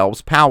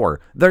themselves power.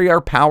 They are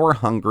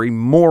power-hungry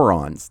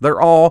morons. They're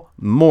all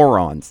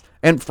morons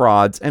and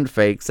frauds and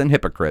fakes and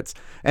hypocrites.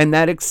 And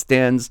that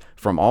extends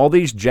from all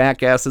these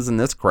jackasses in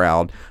this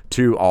crowd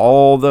to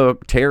all the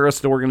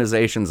terrorist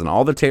organizations and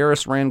all the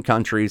terrorist-ran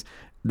countries.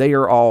 They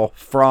are all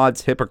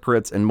frauds,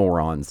 hypocrites, and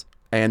morons.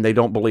 And they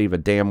don't believe a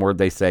damn word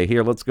they say.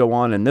 Here, let's go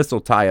on, and this will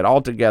tie it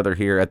all together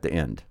here at the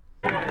end.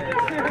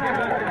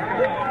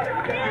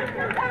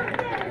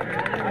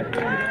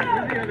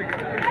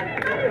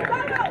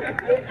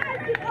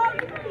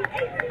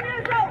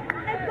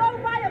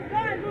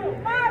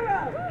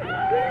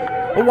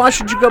 Well, why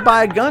should you go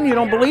buy a gun? You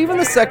don't believe in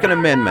the Second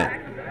Amendment.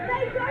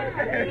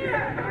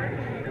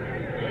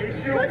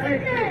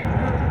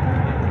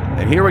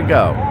 And here we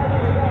go.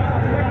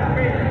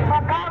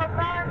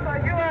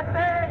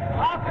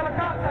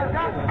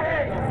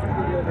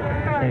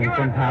 And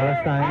from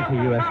Palestine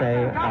to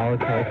USA, all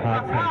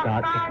K-Pops have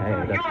got to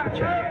pay. That's the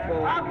check.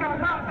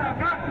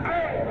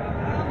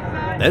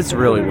 That's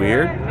really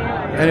weird.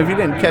 And if you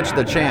didn't catch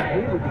the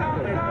chant,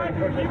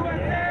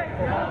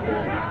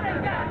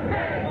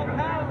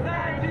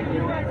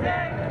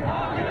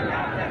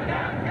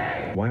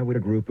 why would a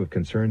group of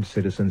concerned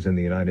citizens in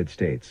the United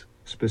States,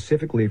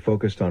 specifically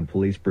focused on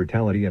police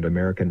brutality and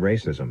American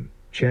racism,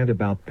 chant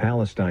about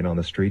Palestine on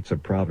the streets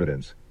of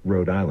Providence,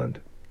 Rhode Island?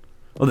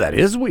 Well, that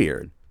is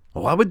weird.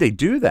 Why would they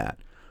do that?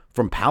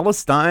 From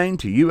Palestine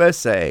to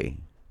USA,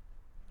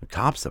 the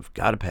cops have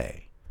got to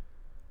pay.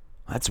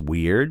 That's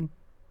weird.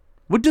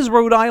 What does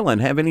Rhode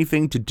Island have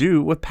anything to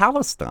do with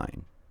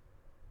Palestine?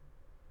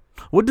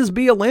 What does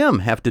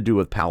BLM have to do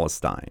with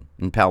Palestine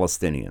and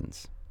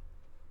Palestinians?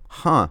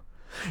 Huh.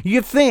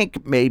 You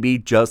think maybe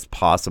just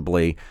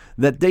possibly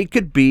that they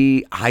could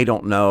be, I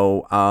don't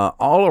know,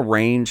 all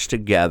arranged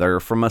together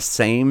from a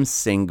same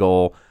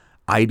single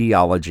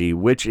ideology,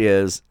 which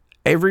is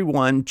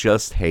everyone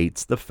just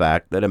hates the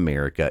fact that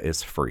America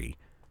is free.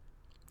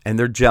 And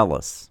they're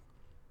jealous.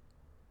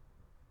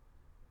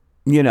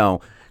 You know,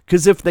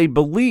 because if they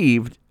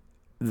believed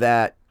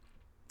that,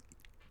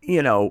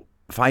 you know,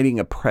 fighting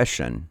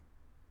oppression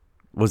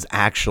was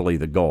actually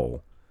the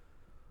goal,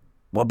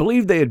 well, I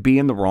believe they'd be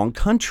in the wrong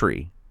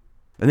country.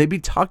 And they'd be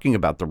talking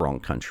about the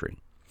wrong country.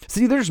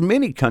 See, there's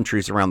many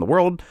countries around the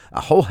world, a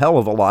whole hell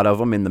of a lot of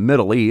them in the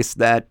Middle East,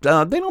 that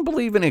they don't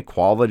believe in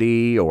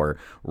equality or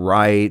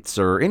rights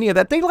or any of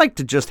that. They like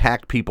to just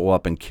hack people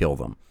up and kill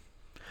them.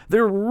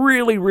 They're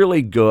really,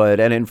 really good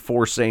at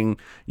enforcing,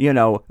 you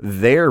know,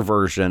 their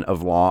version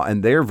of law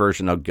and their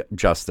version of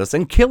justice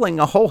and killing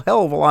a whole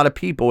hell of a lot of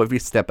people if you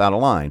step out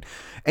of line.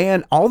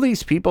 And all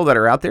these people that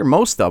are out there,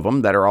 most of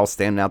them that are all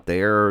standing out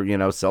there, you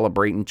know,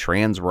 celebrating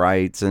trans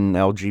rights and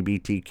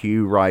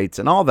LGBTQ rights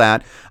and all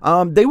that,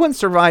 they wouldn't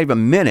survive a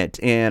minute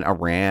in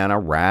Iran,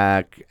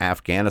 Iraq,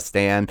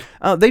 Afghanistan.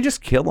 They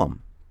just kill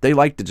them. They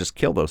like to just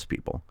kill those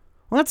people.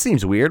 Well, that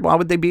seems weird. Why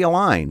would they be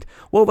aligned?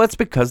 Well, that's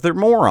because they're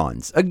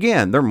morons.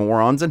 Again, they're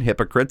morons and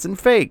hypocrites and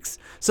fakes.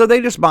 So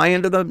they just buy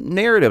into the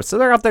narrative. So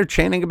they're out there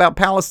chanting about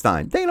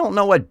Palestine. They don't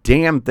know a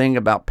damn thing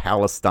about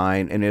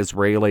Palestine and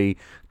Israeli.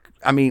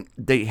 I mean,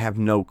 they have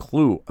no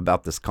clue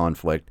about this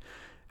conflict.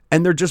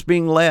 And they're just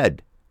being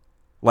led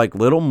like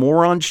little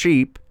moron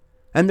sheep.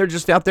 And they're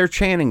just out there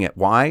chanting it.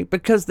 Why?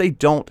 Because they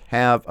don't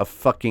have a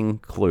fucking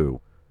clue.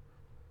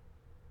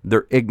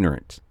 They're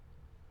ignorant.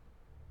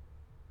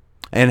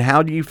 And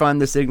how do you find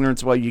this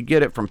ignorance? Well, you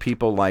get it from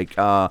people like,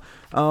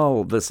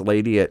 this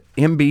lady at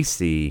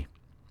NBC,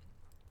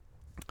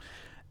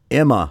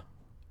 Emma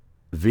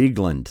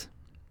Vigeland.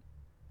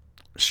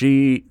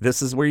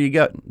 This is where you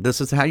get, this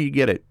is how you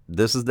get it.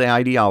 This is the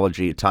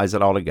ideology. It ties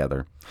it all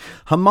together.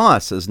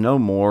 Hamas is no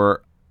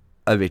more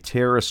of a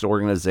terrorist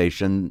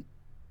organization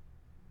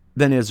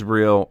than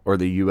Israel or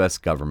the U.S.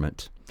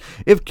 government.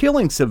 If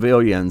killing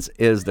civilians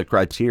is the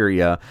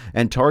criteria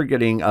and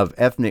targeting of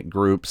ethnic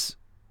groups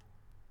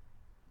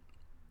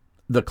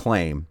the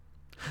claim,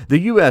 the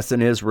U.S.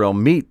 and Israel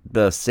meet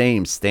the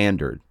same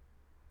standard.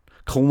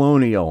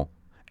 Colonial,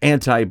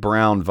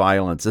 anti-brown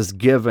violence is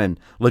given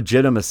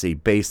legitimacy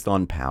based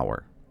on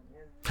power.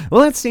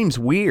 Well, that seems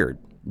weird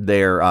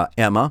there,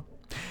 Emma.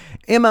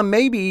 Emma,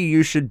 maybe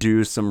you should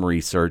do some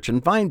research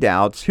and find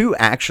out who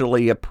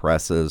actually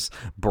oppresses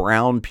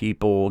brown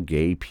people,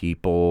 gay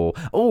people,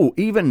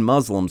 even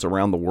Muslims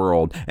around the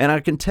world. And I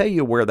can tell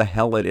you where the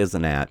hell it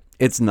isn't at.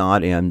 It's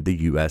not in the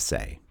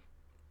USA.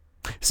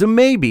 So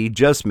maybe,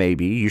 just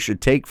maybe, you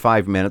should take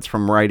 5 minutes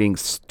from writing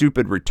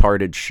stupid,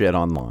 retarded shit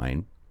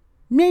online,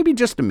 maybe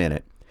just a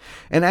minute,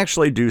 and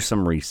actually do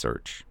some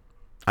research.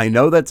 I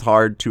know that's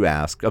hard to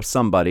ask of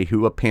somebody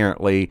who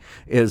apparently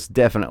is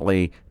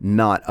definitely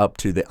not up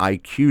to the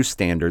IQ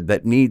standard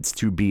that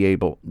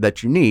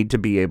you need to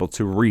be able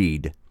to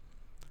read.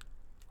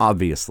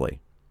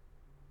 Obviously.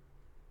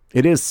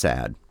 It is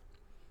sad.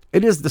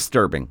 It is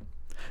disturbing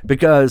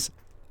because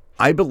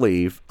I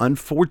believe,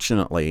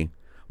 unfortunately,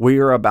 we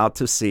are about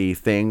to see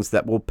things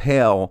that will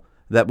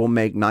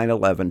make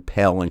 9/11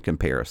 pale in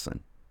comparison.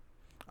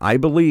 I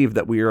believe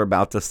that we are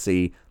about to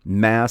see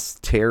mass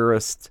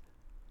terrorist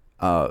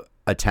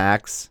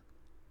attacks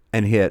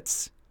and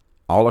hits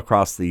all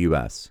across the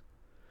U.S.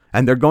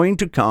 And they're going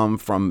to come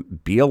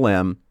from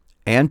BLM,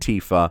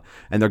 Antifa,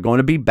 and they're going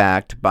to be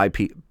backed by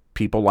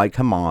people like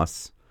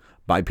Hamas,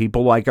 by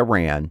people like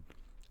Iran,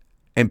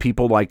 and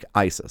people like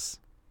ISIS.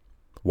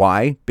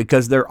 Why?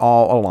 Because they're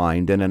all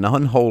aligned in an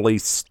unholy,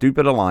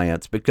 stupid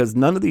alliance because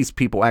none of these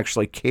people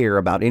actually care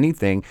about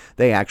anything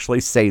they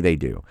actually say they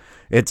do.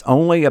 It's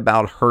only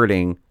about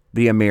hurting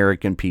the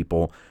American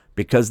people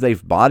because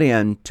they've bought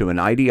into an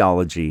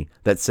ideology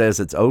that says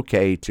it's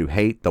okay to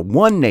hate the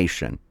one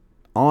nation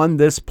on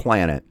this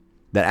planet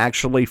that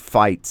actually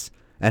fights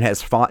and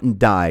has fought and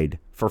died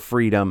for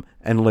freedom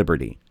and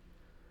liberty.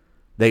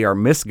 They are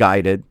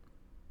misguided,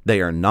 they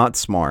are not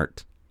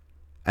smart,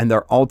 and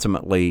they're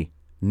ultimately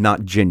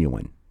not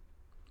genuine.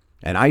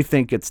 And I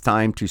think it's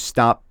time to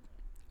stop,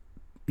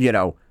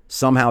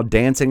 somehow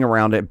dancing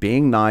around it,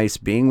 being nice,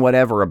 being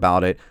whatever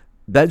about it.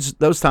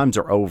 Those times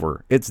are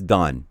over. It's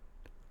done.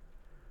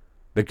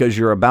 Because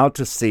you're about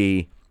to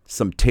see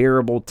some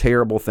terrible,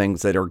 terrible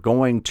things that are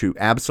going to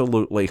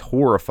absolutely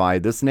horrify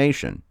this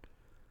nation.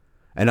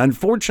 And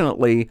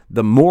unfortunately,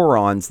 the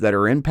morons that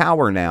are in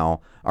power now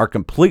are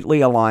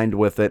completely aligned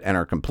with it and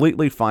are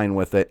completely fine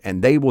with it,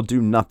 and they will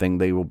do nothing.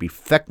 They will be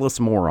feckless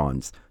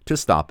morons to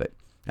stop it.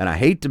 And I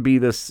hate to be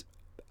this,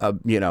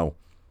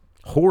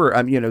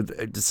 horror,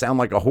 to sound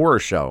like a horror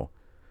show,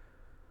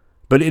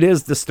 but it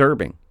is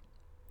disturbing.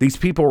 These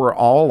people are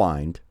all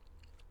aligned.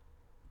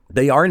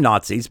 They are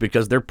Nazis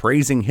because they're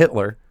praising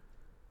Hitler.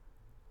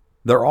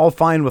 They're all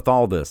fine with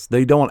all this.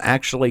 They don't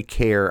actually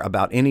care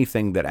about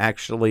anything that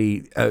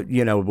actually,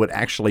 would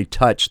actually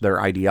touch their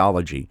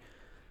ideology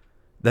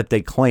that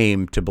they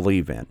claim to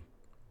believe in.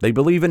 They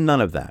believe in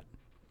none of that.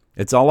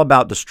 It's all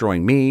about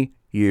destroying me,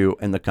 you,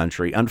 and the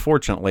country,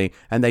 unfortunately,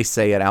 and they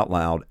say it out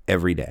loud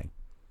every day.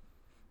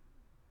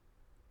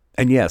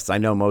 And yes, I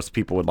know most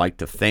people would like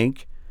to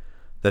think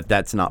that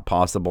that's not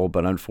possible,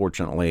 but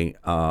unfortunately,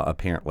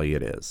 apparently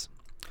it is.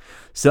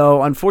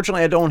 So,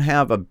 unfortunately, I don't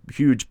have a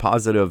huge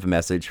positive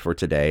message for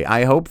today.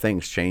 I hope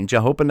things change. I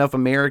hope enough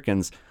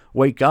Americans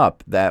wake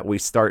up that we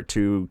start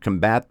to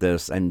combat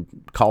this and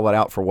call it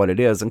out for what it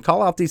is and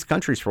call out these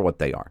countries for what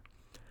they are.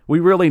 We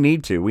really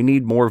need to. We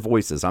need more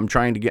voices. I'm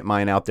trying to get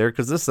mine out there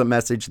because this is a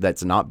message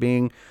that's not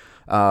being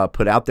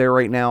put out there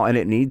right now, and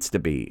it needs to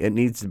be. It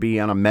needs to be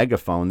on a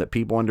megaphone that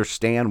people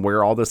understand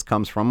where all this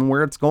comes from and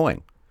where it's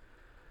going,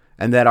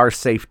 and that our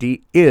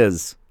safety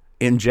is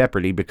in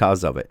jeopardy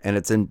because of it. And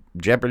it's in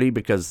jeopardy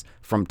because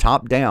from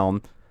top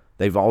down,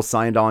 they've all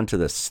signed on to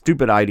this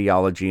stupid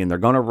ideology and they're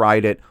going to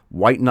ride it,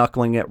 white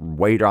knuckling it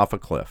way off a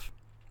cliff.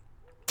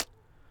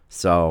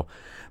 So,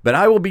 but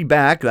I will be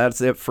back.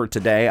 That's it for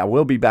today. I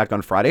will be back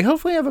on Friday.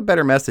 Hopefully I have a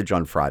better message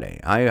on Friday.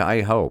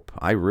 I hope.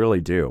 I really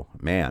do.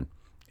 Man,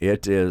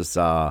 it is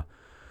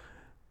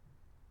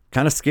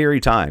kind of scary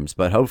times,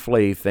 but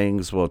hopefully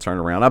things will turn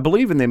around. I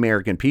believe in the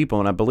American people,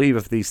 and I believe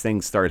if these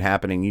things start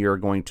happening, you're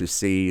going to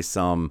see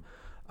some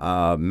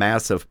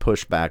massive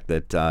pushback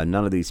that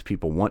none of these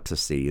people want to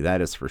see.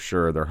 That is for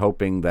sure. They're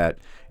hoping that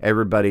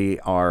everybody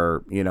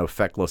are,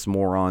 feckless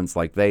morons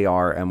like they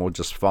are and will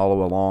just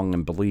follow along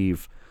and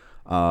believe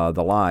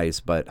the lies.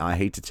 But I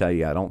hate to tell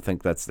you, I don't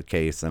think that's the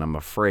case, and I'm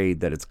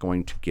afraid that it's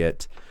going to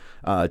get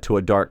to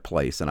a dark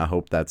place, and I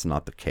hope that's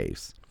not the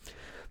case.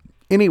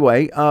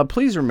 Anyway,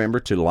 please remember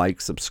to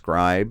like,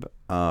 subscribe,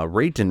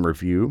 rate, and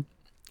review.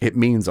 It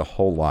means a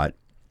whole lot.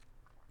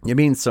 It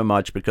means so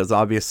much because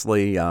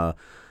obviously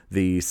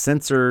the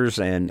censors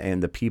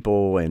and the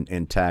people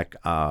in tech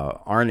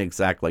aren't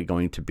exactly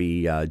going to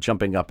be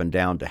jumping up and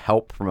down to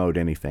help promote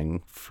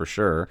anything, for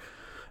sure.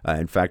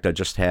 In fact, I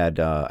just had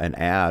an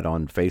ad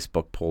on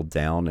Facebook pulled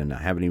down, and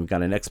I haven't even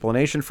got an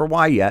explanation for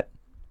why yet,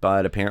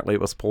 but apparently it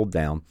was pulled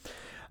down.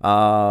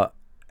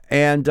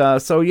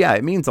 So, yeah,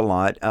 it means a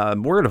lot.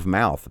 Word of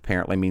mouth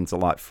apparently means a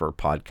lot for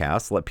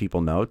podcasts. Let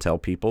people know. Tell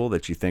people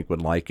that you think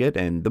would like it.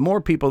 And the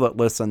more people that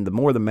listen, the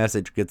more the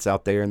message gets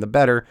out there and the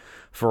better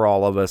for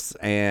all of us.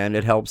 And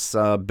it helps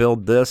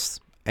build this.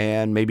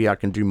 And maybe I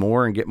can do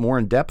more and get more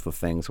in depth of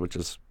things, which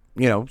is,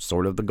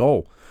 sort of the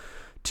goal,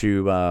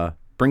 to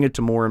bring it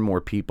to more and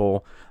more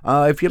people.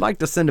 If you'd like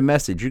to send a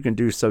message, you can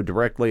do so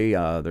directly.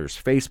 There's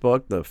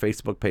Facebook, the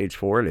Facebook page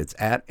for it. It's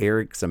at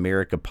Eric's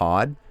America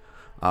Pod.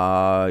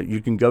 You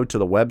can go to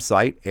the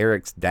website,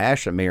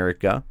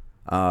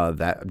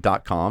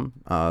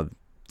 erics-america.com.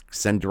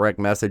 Send direct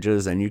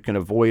messages, and you can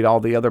avoid all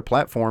the other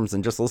platforms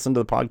and just listen to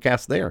the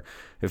podcast there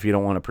if you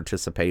don't want to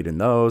participate in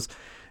those.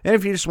 And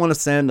if you just want to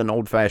send an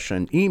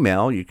old-fashioned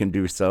email, you can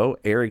do so,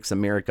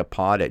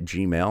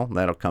 ericsamericapod@gmail.com.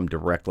 That'll come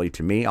directly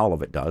to me. All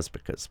of it does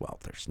because, well,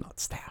 there's not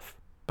staff,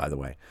 by the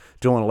way.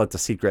 Don't want to let the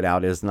secret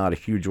out. It's not a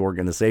huge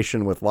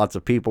organization with lots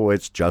of people.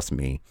 It's just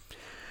me.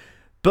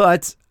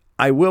 But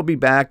I will be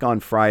back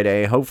on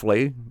Friday,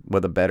 hopefully,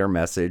 with a better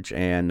message,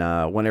 and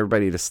want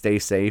everybody to stay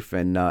safe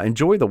and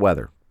enjoy the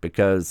weather.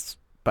 Because,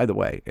 by the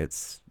way,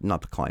 it's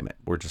not the climate.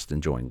 We're just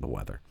enjoying the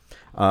weather.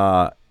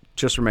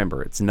 Just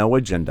remember, it's no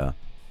agenda,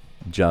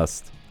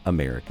 just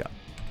America.